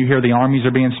 when you hear the armies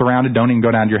are being surrounded, don't even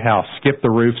go down to your house. Skip the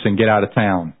roofs and get out of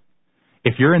town.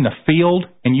 If you're in the field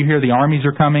and you hear the armies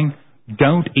are coming,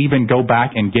 don't even go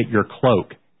back and get your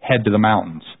cloak. Head to the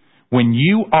mountains. When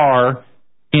you are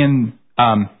in,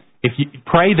 if you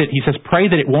pray that, he says, pray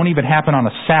that it won't even happen on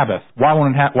a Sabbath. Why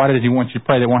does he want you to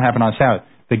pray that it won't happen on a Sabbath?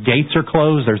 The gates are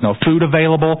closed. There's no food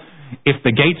available. If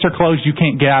the gates are closed, you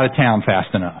can't get out of town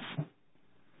fast enough.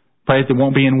 Pray that it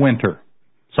won't be in winter,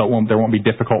 so there won't be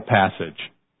difficult passage.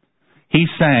 He's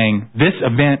saying this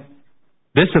event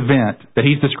that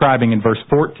he's describing in verse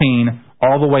 14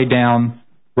 all the way down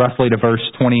roughly to verse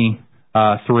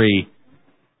 23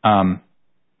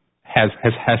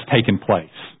 has taken place.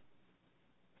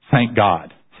 Thank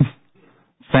God.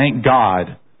 Thank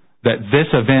God that this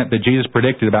event that Jesus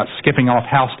predicted about skipping off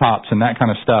housetops and that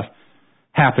kind of stuff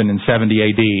happened in 70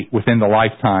 AD within the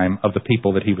lifetime of the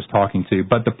people that he was talking to.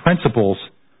 But the principles,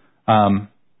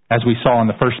 as we saw in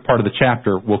the first part of the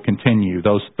chapter, will continue.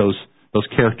 Those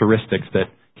characteristics that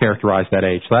characterize that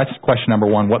age. So that's question number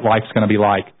one, what life's going to be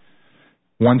like.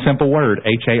 One simple word,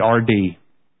 H-A-R-D.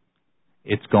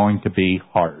 It's going to be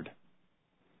hard.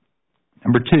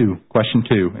 Number two, question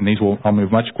two, and I'll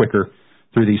move much quicker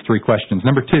through these three questions.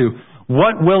 Number two,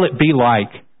 what will it be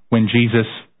like when Jesus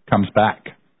comes back?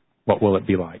 What will it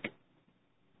be like?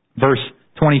 Verse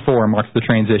 24 marks the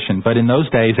transition. But in those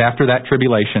days, after that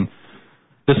tribulation,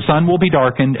 the sun will be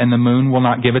darkened, and the moon will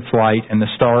not give its light, and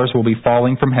the stars will be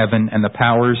falling from heaven, and the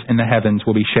powers in the heavens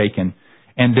will be shaken.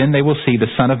 And then they will see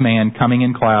the Son of Man coming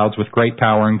in clouds with great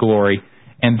power and glory,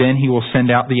 and then he will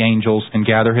send out the angels and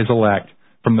gather his elect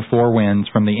from the four winds,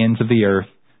 from the ends of the earth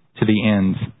to the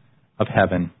ends of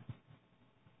heaven.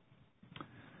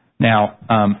 Now,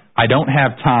 I don't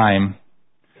have time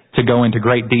to go into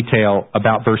great detail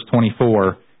about verse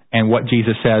 24 and what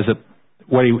Jesus says,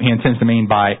 what he intends to mean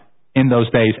by, in those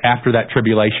days after that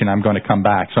tribulation, I'm going to come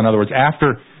back. So in other words,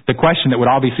 after the question that would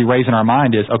obviously raise in our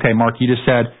mind is, okay, Mark, you just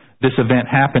said this event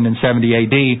happened in 70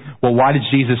 AD. Well, why did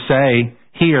Jesus say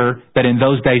here that in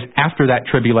those days after that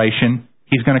tribulation,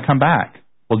 he's going to come back?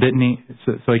 Well, didn't he?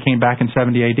 So he came back in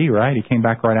 70 AD, right? He came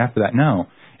back right after that. No.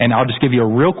 And I'll just give you a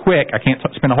real quick, I can't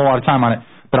spend a whole lot of time on it,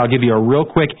 but I'll give you a real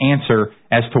quick answer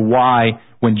as to why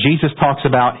when Jesus talks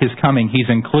about his coming, he's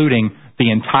including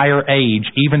the entire age,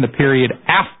 even the period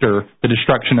after the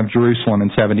destruction of Jerusalem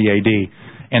in 70 AD.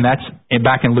 And that's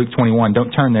back in Luke 21.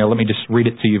 Don't turn there. Let me just read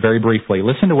it to you very briefly.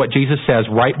 Listen to what Jesus says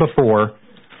right before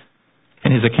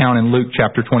in his account in Luke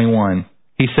chapter 21.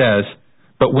 He says,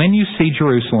 "But when you see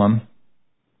Jerusalem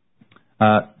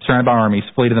surrounded by armies,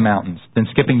 flee to the mountains." Then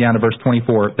skipping down to verse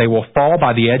 24, "They will fall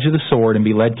by the edge of the sword and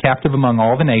be led captive among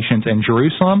all the nations, and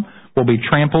Jerusalem will be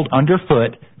trampled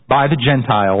underfoot by the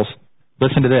Gentiles."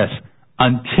 Listen to this.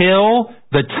 "Until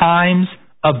the times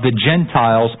of the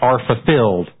Gentiles are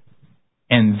fulfilled,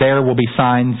 and there will be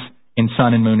signs in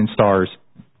sun and moon and stars."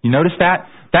 You notice that?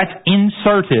 That's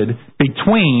inserted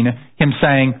between him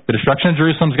saying the destruction of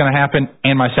Jerusalem is going to happen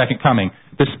and my second coming.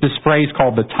 This phrase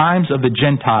called the times of the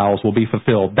Gentiles will be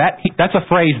fulfilled. That's a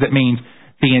phrase that means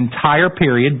the entire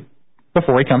period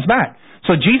before he comes back.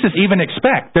 So Jesus even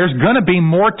expects there's going to be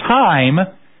more time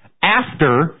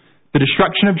after the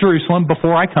destruction of Jerusalem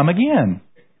before I come again.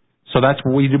 So that's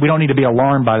we don't need to be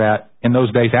alarmed by that in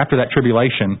those days. After that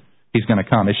tribulation, he's going to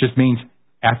come. It just means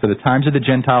after the times of the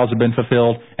Gentiles have been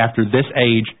fulfilled, after this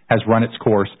age has run its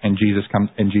course, and Jesus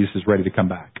is ready to come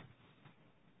back.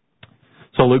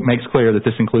 So Luke makes clear that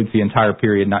this includes the entire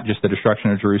period, not just the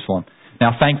destruction of Jerusalem.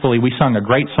 Now, thankfully, we sung a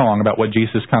great song about what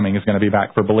Jesus coming is going to be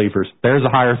back for believers. "There's a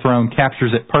higher throne"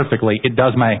 captures it perfectly. It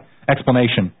does my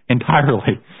explanation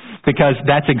entirely, because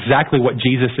that's exactly what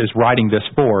Jesus is writing this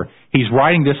for. He's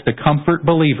writing this to comfort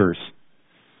believers.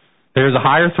 There's a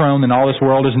higher throne than all this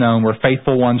world has known, where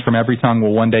faithful ones from every tongue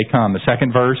will one day come. The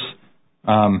second verse,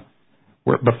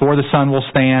 where before the sun will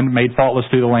stand, made faultless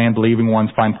through the land, believing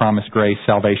ones find promised grace,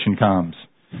 salvation comes.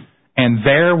 "And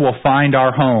there we'll find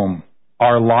our home,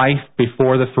 our life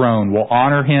before the throne. We'll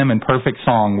honor him in perfect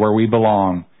song where we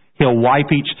belong. He'll wipe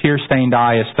each tear-stained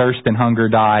eye as thirst and hunger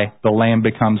die. The Lamb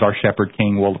becomes our shepherd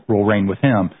king, we'll reign with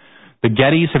him." The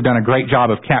Gettys have done a great job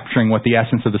of capturing what the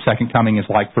essence of the second coming is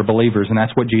like for believers, and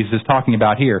that's what Jesus is talking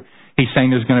about here. He's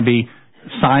saying there's going to be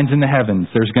signs in the heavens.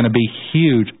 There's going to be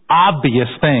huge, obvious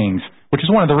things, which is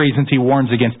one of the reasons he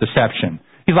warns against deception.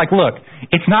 He's like, look,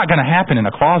 it's not going to happen in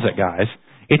a closet, guys.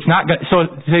 It's not going. So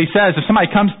he says, if somebody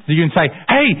comes to you and say,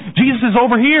 "Hey, Jesus is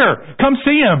over here. Come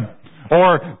see him,"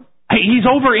 or "Hey, he's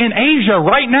over in Asia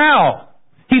right now.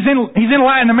 He's in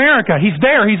Latin America. He's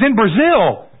there. He's in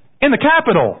Brazil, in the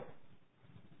capital."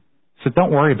 So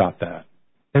don't worry about that.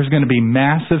 There's going to be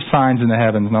massive signs in the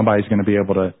heavens. Nobody's going to be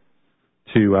able to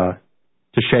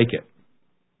shake it.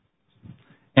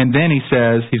 And then he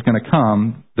says he's going to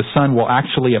come. The Son will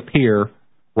actually appear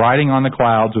riding on the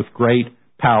clouds with great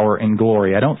power and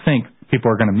glory. I don't think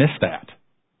people are going to miss that.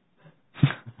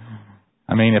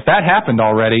 I mean, if that happened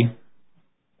already,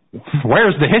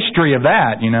 where's the history of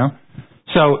that, you know?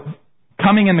 So,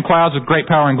 coming in the clouds with great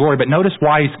power and glory, but notice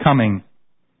why he's coming.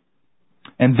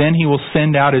 "And then he will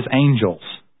send out his angels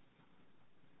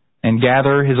and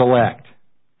gather his elect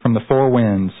from the four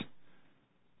winds,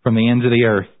 from the ends of the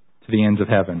earth to the ends of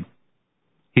heaven."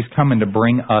 He's coming to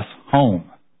bring us home.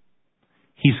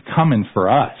 He's coming for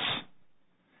us.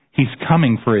 He's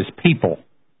coming for his people.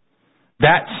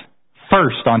 That's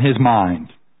first on his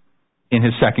mind in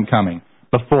his second coming.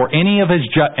 Before any of his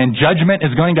and judgment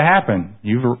is going to happen.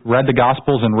 You've read the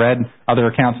Gospels and read other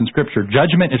accounts in Scripture.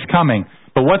 Judgment is coming.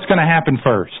 But what's going to happen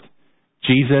first?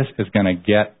 Jesus is going to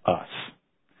get us.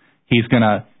 He's going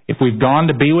to, if we've gone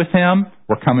to be with him,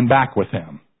 we're coming back with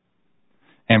him.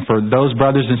 And for those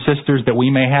brothers and sisters that we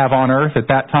may have on earth at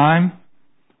that time,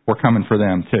 we're coming for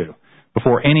them too.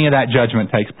 Before any of that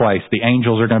judgment takes place, the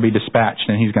angels are going to be dispatched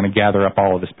and He's going to gather up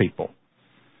all of His people.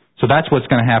 So that's what's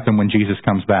going to happen when Jesus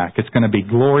comes back. It's going to be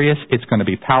glorious. It's going to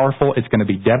be powerful. It's going to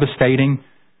be devastating.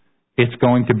 It's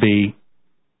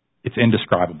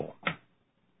indescribable.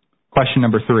 Question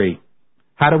number 3.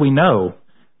 How do we know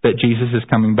that Jesus is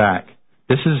coming back?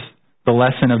 This is the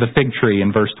lesson of the fig tree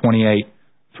in verse 28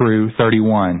 through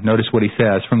 31. Notice what he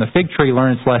says. From the fig tree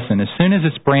learn its lesson. As soon as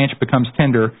its branch becomes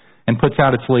tender and puts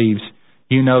out its leaves,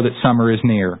 you know that summer is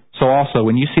near. So also,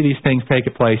 when you see these things take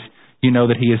place, you know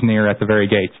that He is near at the very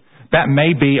gates. That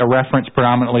may be a reference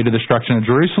predominantly to the destruction of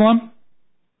Jerusalem.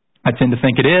 I tend to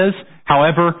think it is.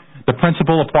 However, the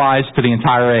principle applies to the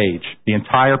entire age, the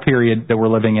entire period that we're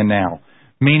living in now.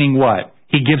 Meaning what?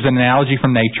 He gives an analogy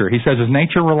from nature. He says, is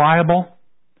nature reliable?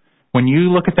 When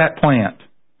you look at that plant,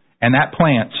 and that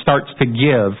plant starts to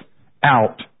give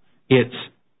out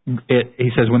he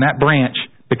says, when that branch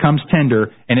becomes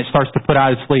tender and it starts to put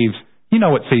out its leaves, you know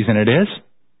what season it is.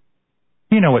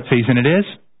 You know what season it is.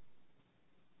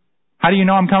 How do you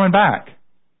know I'm coming back?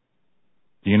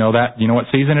 Do you know that? Do you know what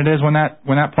season it is when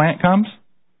that plant comes?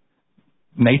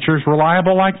 Nature's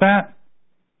reliable like that?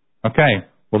 Okay.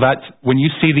 Well, that's when you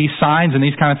see these signs and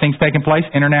these kind of things taking place,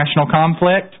 international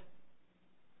conflict,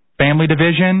 family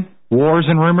division, wars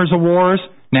and rumors of wars,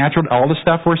 natural, all the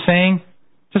stuff we're seeing,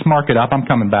 just mark it up. I'm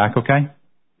coming back, okay?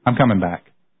 I'm coming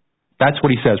back. That's what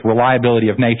he says, reliability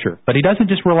of nature. But he doesn't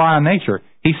just rely on nature.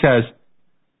 He says,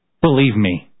 believe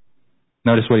me.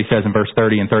 Notice what he says in verse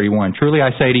 30 and 31. Truly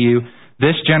I say to you,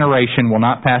 this generation will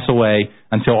not pass away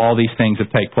until all these things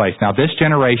have taken place. Now, this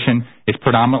generation is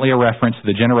predominantly a reference to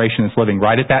the generation that's living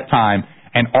right at that time.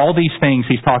 And all these things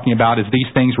he's talking about is these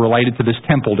things related to this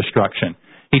temple destruction.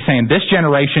 He's saying, this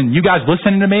generation, you guys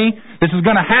listening to me, this is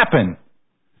going to happen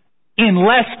in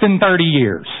less than 30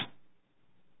 years.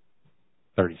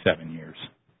 37 years.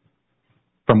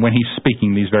 From when he's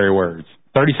speaking these very words.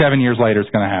 37 years later, it's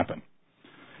going to happen.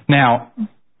 Now,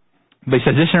 they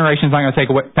said this generation is not going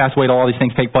to pass away till all these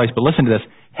things take place. But listen to this.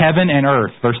 Heaven and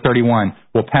earth, verse 31,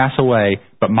 will pass away,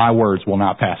 but my words will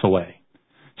not pass away.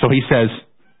 So he says,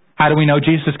 how do we know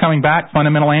Jesus is coming back?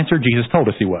 Fundamental answer, Jesus told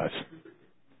us He was.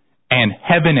 And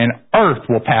heaven and earth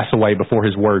will pass away before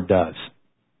His word does.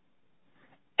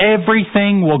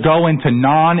 Everything will go into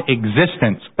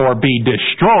non-existence or be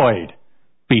destroyed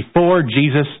before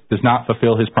Jesus does not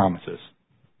fulfill His promises.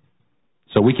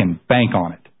 So we can bank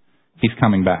on it. He's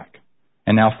coming back.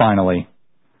 And now finally,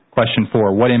 question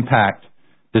 4, what impact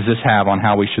does this have on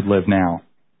how we should live now?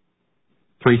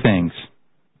 3 things.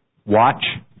 Watch,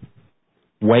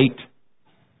 wait,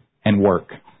 and work.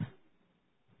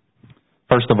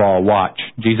 First of all, watch.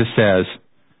 Jesus says,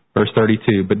 verse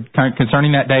 32, but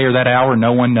concerning that day or that hour,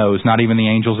 no one knows, not even the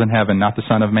angels in heaven, not the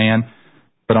Son of Man,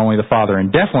 but only the Father.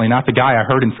 And definitely not the guy I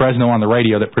heard in Fresno on the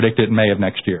radio that predicted in May of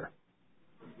next year.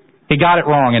 He got it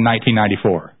wrong in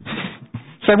 1994.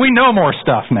 Said, we know more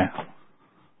stuff now.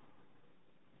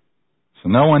 So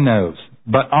no one knows.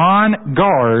 But on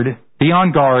guard, be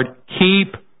on guard,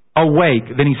 keep awake.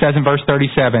 Then he says in verse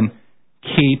 37,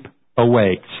 keep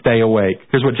awake, stay awake.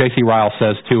 Here's what J.C. Ryle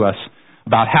says to us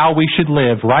about how we should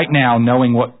live right now,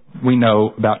 knowing what we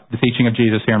know about the teaching of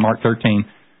Jesus here in Mark 13.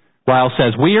 Ryle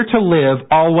says, we are to live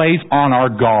always on our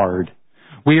guard.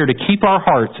 We are to keep our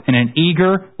hearts in an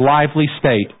eager, lively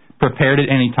state, prepared at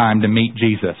any time to meet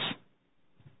Jesus.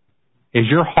 Is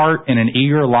your heart in an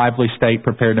eager, lively state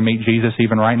prepared to meet Jesus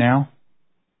even right now?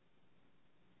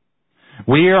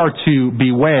 We are to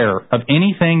beware of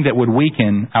anything that would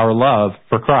weaken our love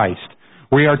for Christ.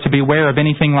 We are to beware of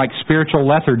anything like spiritual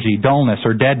lethargy, dullness,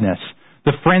 or deadness.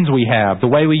 The friends we have, the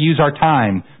way we use our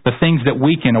time, the things that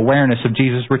weaken awareness of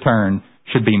Jesus' return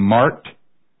should be marked,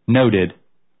 noted,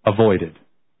 avoided.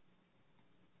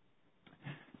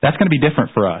 That's going to be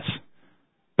different for us.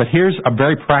 But here's a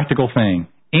very practical thing.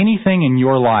 Anything in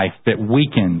your life that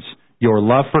weakens your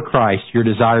love for Christ, your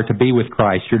desire to be with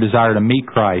Christ, your desire to meet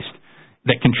Christ,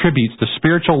 that contributes to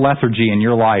spiritual lethargy in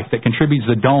your life, that contributes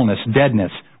to dullness,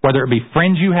 deadness, whether it be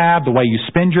friends you have, the way you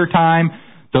spend your time,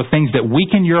 the things that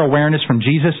weaken your awareness from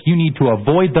Jesus, you need to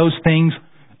avoid those things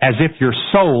as if your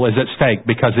soul is at stake,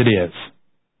 because it is.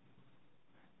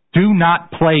 Do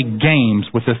not play games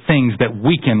with the things that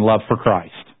weaken love for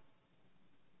Christ.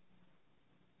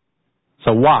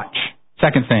 So watch.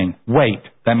 Second thing, wait.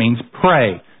 That means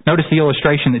pray. Notice the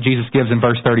illustration that Jesus gives in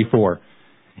verse 34.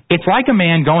 It's like a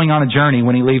man going on a journey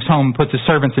when he leaves home and puts his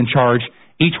servants in charge,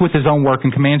 each with his own work,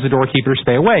 and commands the doorkeeper to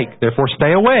stay awake. Therefore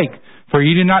stay awake, for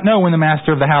you do not know when the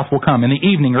master of the house will come, in the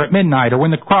evening or at midnight, or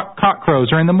when the cock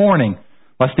crows or in the morning.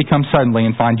 lest he come suddenly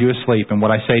and find you asleep. And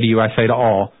what I say to you, I say to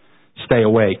all, stay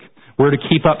awake. We're to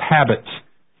keep up habits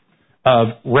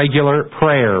of regular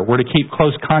prayer. We're to keep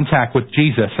close contact with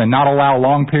Jesus and not allow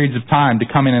long periods of time to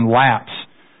come in and lapse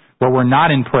where we're not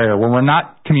in prayer, where we're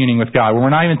not communing with God, where we're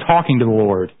not even talking to the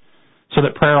Lord, so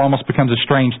that prayer almost becomes a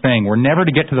strange thing. We're never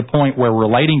to get to the point where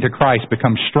relating to Christ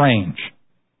becomes strange.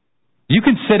 You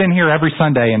can sit in here every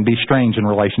Sunday and be strange in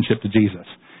relationship to Jesus.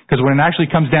 Because when it actually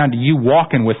comes down to you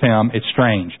walking with Him, it's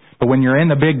strange. But when you're in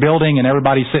the big building and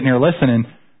everybody's sitting here listening,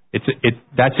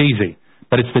 that's easy.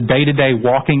 But it's the day-to-day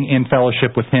walking in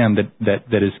fellowship with Him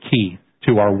that is key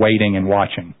to our waiting and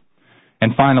watching.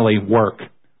 And finally, work.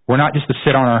 We're not just to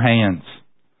sit on our hands.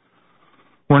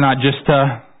 We're not just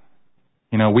to,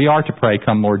 we are to pray,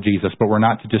 come Lord Jesus, but we're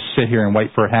not to just sit here and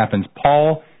wait for it happens.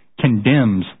 Paul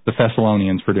condemns the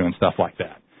Thessalonians for doing stuff like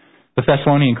that. The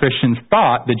Thessalonian Christians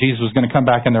thought that Jesus was going to come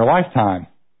back in their lifetime.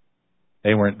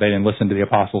 They didn't listen to the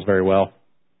apostles very well,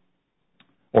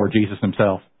 or Jesus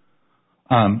Himself.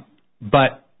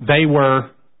 But they were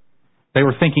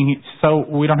thinking, so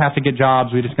we don't have to get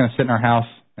jobs, we're just going to sit in our house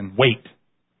and wait.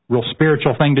 Real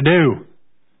spiritual thing to do.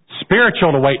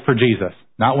 Spiritual to wait for Jesus,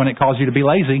 not when it calls you to be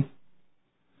lazy.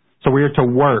 So we are to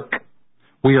work.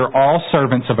 We are all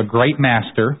servants of a great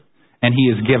master, and He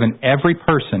has given every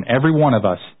person, every one of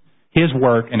us, His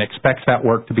work and expects that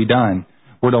work to be done.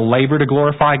 We're to labor to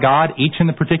glorify God, each in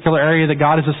the particular area that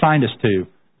God has assigned us to.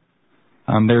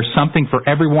 There's something for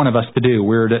every one of us to do.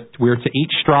 We're to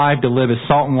each strive to live as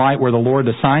salt and light where the Lord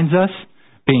assigns us,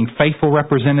 being faithful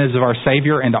representatives of our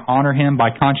Savior, and to honor Him by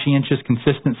conscientious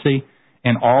consistency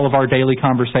in all of our daily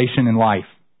conversation in life.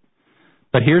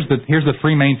 But here's the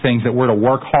three main things that we're to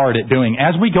work hard at doing.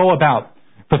 As we go about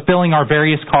fulfilling our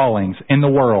various callings in the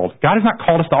world, God has not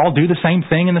called us to all do the same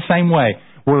thing in the same way.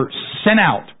 We're sent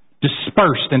out,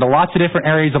 dispersed into lots of different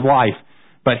areas of life.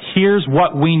 But here's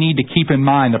what we need to keep in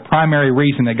mind, the primary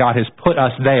reason that God has put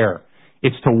us there.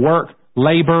 It's to work,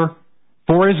 labor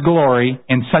for His glory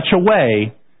in such a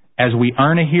way as we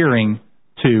earn a hearing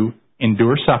to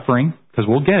endure suffering, because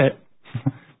we'll get it.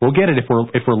 We'll get it if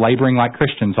we're laboring like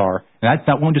Christians are. And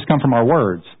that won't just come from our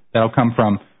words. That'll come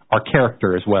from our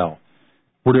character as well.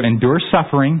 We're to endure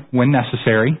suffering when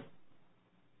necessary.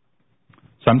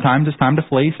 Sometimes it's time to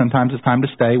flee. Sometimes it's time to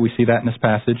stay. We see that in this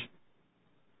passage.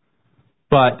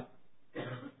 But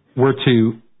we're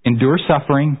to endure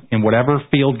suffering in whatever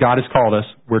field God has called us.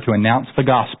 We're to announce the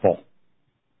gospel.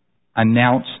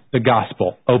 Announce the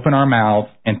gospel. Open our mouths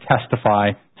and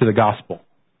testify to the gospel.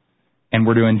 And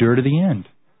we're to endure to the end.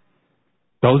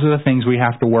 Those are the things we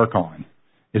have to work on,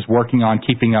 is working on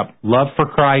keeping up love for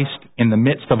Christ in the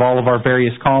midst of all of our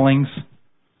various callings,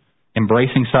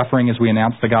 embracing suffering as we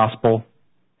announce the gospel,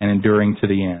 and enduring to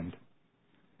the end.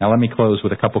 Now let me close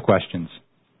with a couple questions.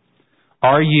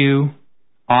 Are you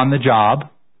on the job,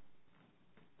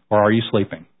 or are you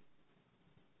sleeping?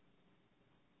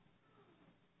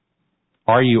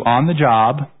 Are you on the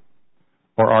job,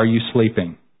 or are you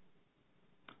sleeping?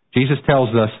 Jesus tells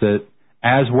us that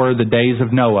as were the days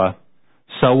of Noah,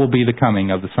 so will be the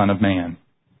coming of the Son of Man.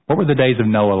 What were the days of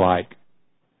Noah like?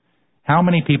 How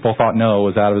many people thought Noah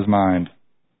was out of his mind?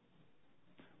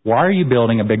 Why are you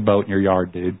building a big boat in your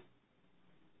yard, dude?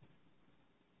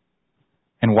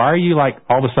 And why are you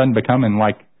all of a sudden becoming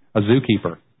like a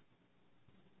zookeeper?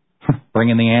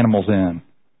 Bringing the animals in.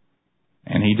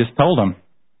 And he just told them,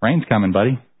 rain's coming,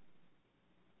 buddy.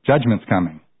 Judgment's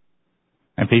coming.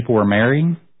 And people were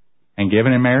marrying and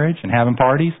giving in marriage and having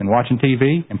parties and watching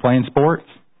TV and playing sports.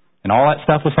 And all that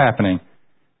stuff was happening.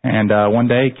 And one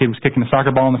day, a kid was kicking the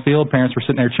soccer ball in the field. Parents were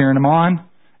sitting there cheering him on.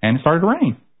 And it started to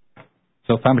rain.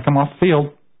 So it's time to come off the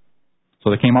field. So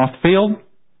they came off the field.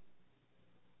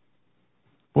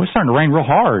 Boy, it's starting to rain real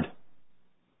hard.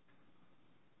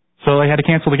 So they had to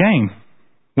cancel the game.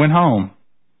 Went home.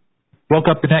 Woke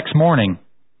up the next morning.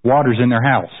 Water's in their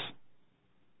house.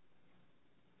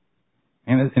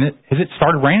 And has it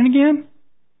started raining again?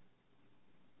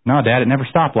 No, Dad, it never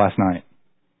stopped last night.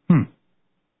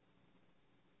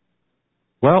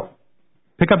 Well,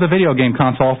 pick up the video game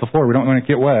console off the floor. We don't want to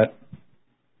get wet.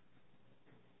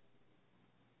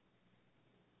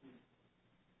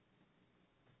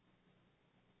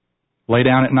 Lay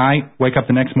down at night, wake up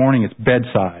the next morning, it's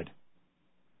bedside.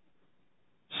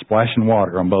 Splashing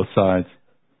water on both sides.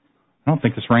 I don't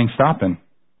think this rain's stopping.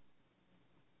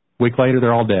 A week later,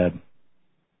 they're all dead.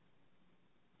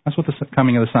 That's what the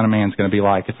coming of the Son of Man is going to be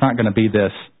like. It's not going to be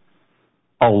this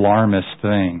alarmist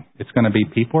thing. It's going to be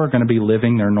people are going to be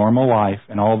living their normal life,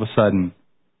 and all of a sudden,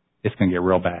 it's going to get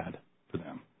real bad for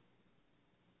them.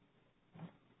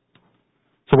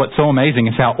 So what's so amazing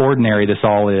is how ordinary this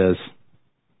all is.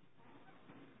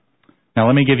 Now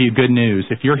let me give you good news.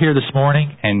 If you're here this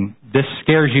morning and this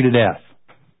scares you to death,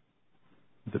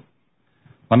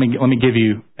 let me give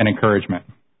you an encouragement.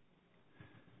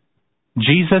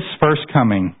 Jesus' first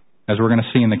coming, as we're going to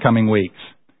see in the coming weeks,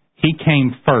 He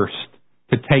came first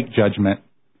to take judgment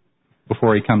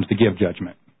before He comes to give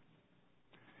judgment.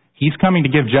 He's coming to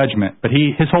give judgment, but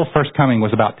His whole first coming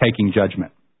was about taking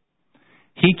judgment.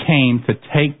 He came to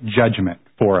take judgment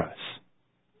for us.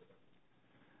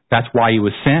 That's why He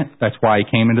was sent. That's why He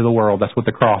came into the world. That's what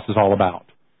the cross is all about.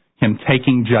 Him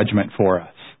taking judgment for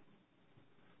us.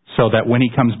 So that when He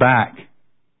comes back,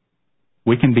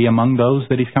 we can be among those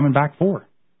that He's coming back for.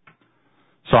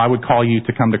 So I would call you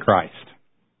to come to Christ.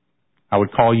 I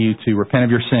would call you to repent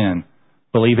of your sin,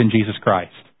 believe in Jesus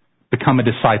Christ, become a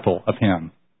disciple of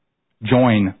Him,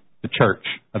 join the church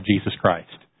of Jesus Christ,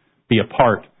 be a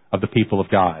part of the people of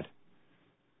God.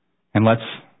 And let's,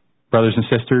 brothers and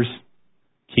sisters,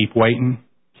 keep waiting,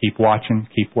 keep watching,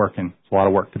 keep working. There's a lot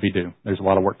of work to be done. There's a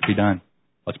lot of work to be done.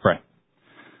 Let's pray.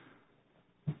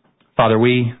 Father,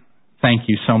 we thank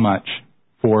You so much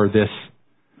for this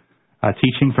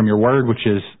teaching from Your Word, which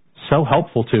is so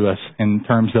helpful to us in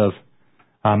terms of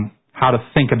how to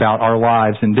think about our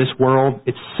lives in this world.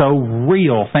 It's so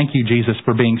real. Thank You, Jesus,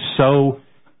 for being so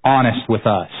honest with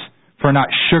us, for not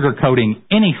sugarcoating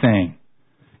anything.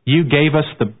 You gave us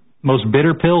the most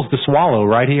bitter pills to swallow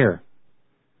right here.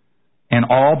 And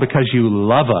all because You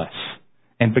love us,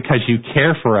 and because You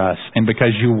care for us, and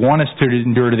because You want us to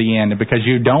endure to the end, and because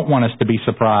You don't want us to be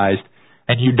surprised,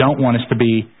 and You don't want us to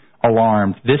be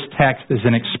alarmed. This text is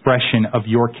an expression of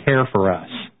Your care for us.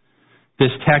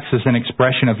 This text is an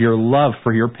expression of Your love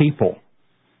for Your people.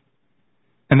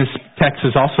 And this text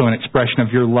is also an expression of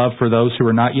Your love for those who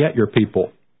are not yet Your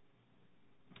people,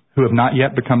 who have not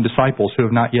yet become disciples, who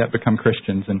have not yet become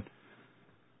Christians. And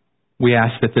we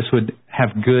ask that this would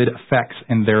have good effects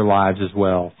in their lives as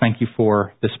well. Thank You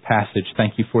for this passage.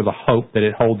 Thank You for the hope that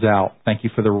it holds out. Thank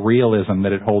You for the realism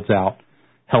that it holds out.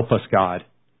 Help us, God,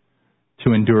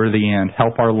 to endure the end.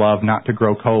 Help our love not to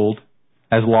grow cold.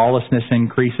 As lawlessness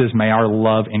increases, may our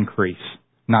love increase,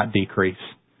 not decrease.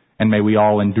 And may we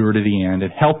all endure to the end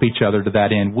and help each other to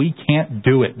that end. We can't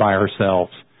do it by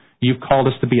ourselves. You've called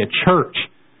us to be a church.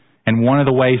 And one of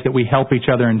the ways that we help each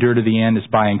other endure to the end is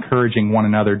by encouraging one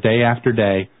another day after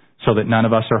day so that none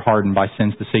of us are hardened by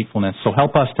sin's deceitfulness. So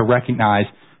help us to recognize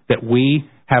that we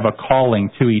have a calling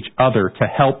to each other to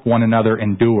help one another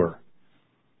endure.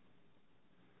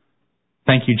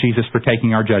 Thank You, Jesus, for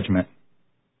taking our judgment.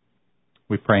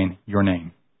 We pray in Your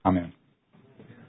name. Amen.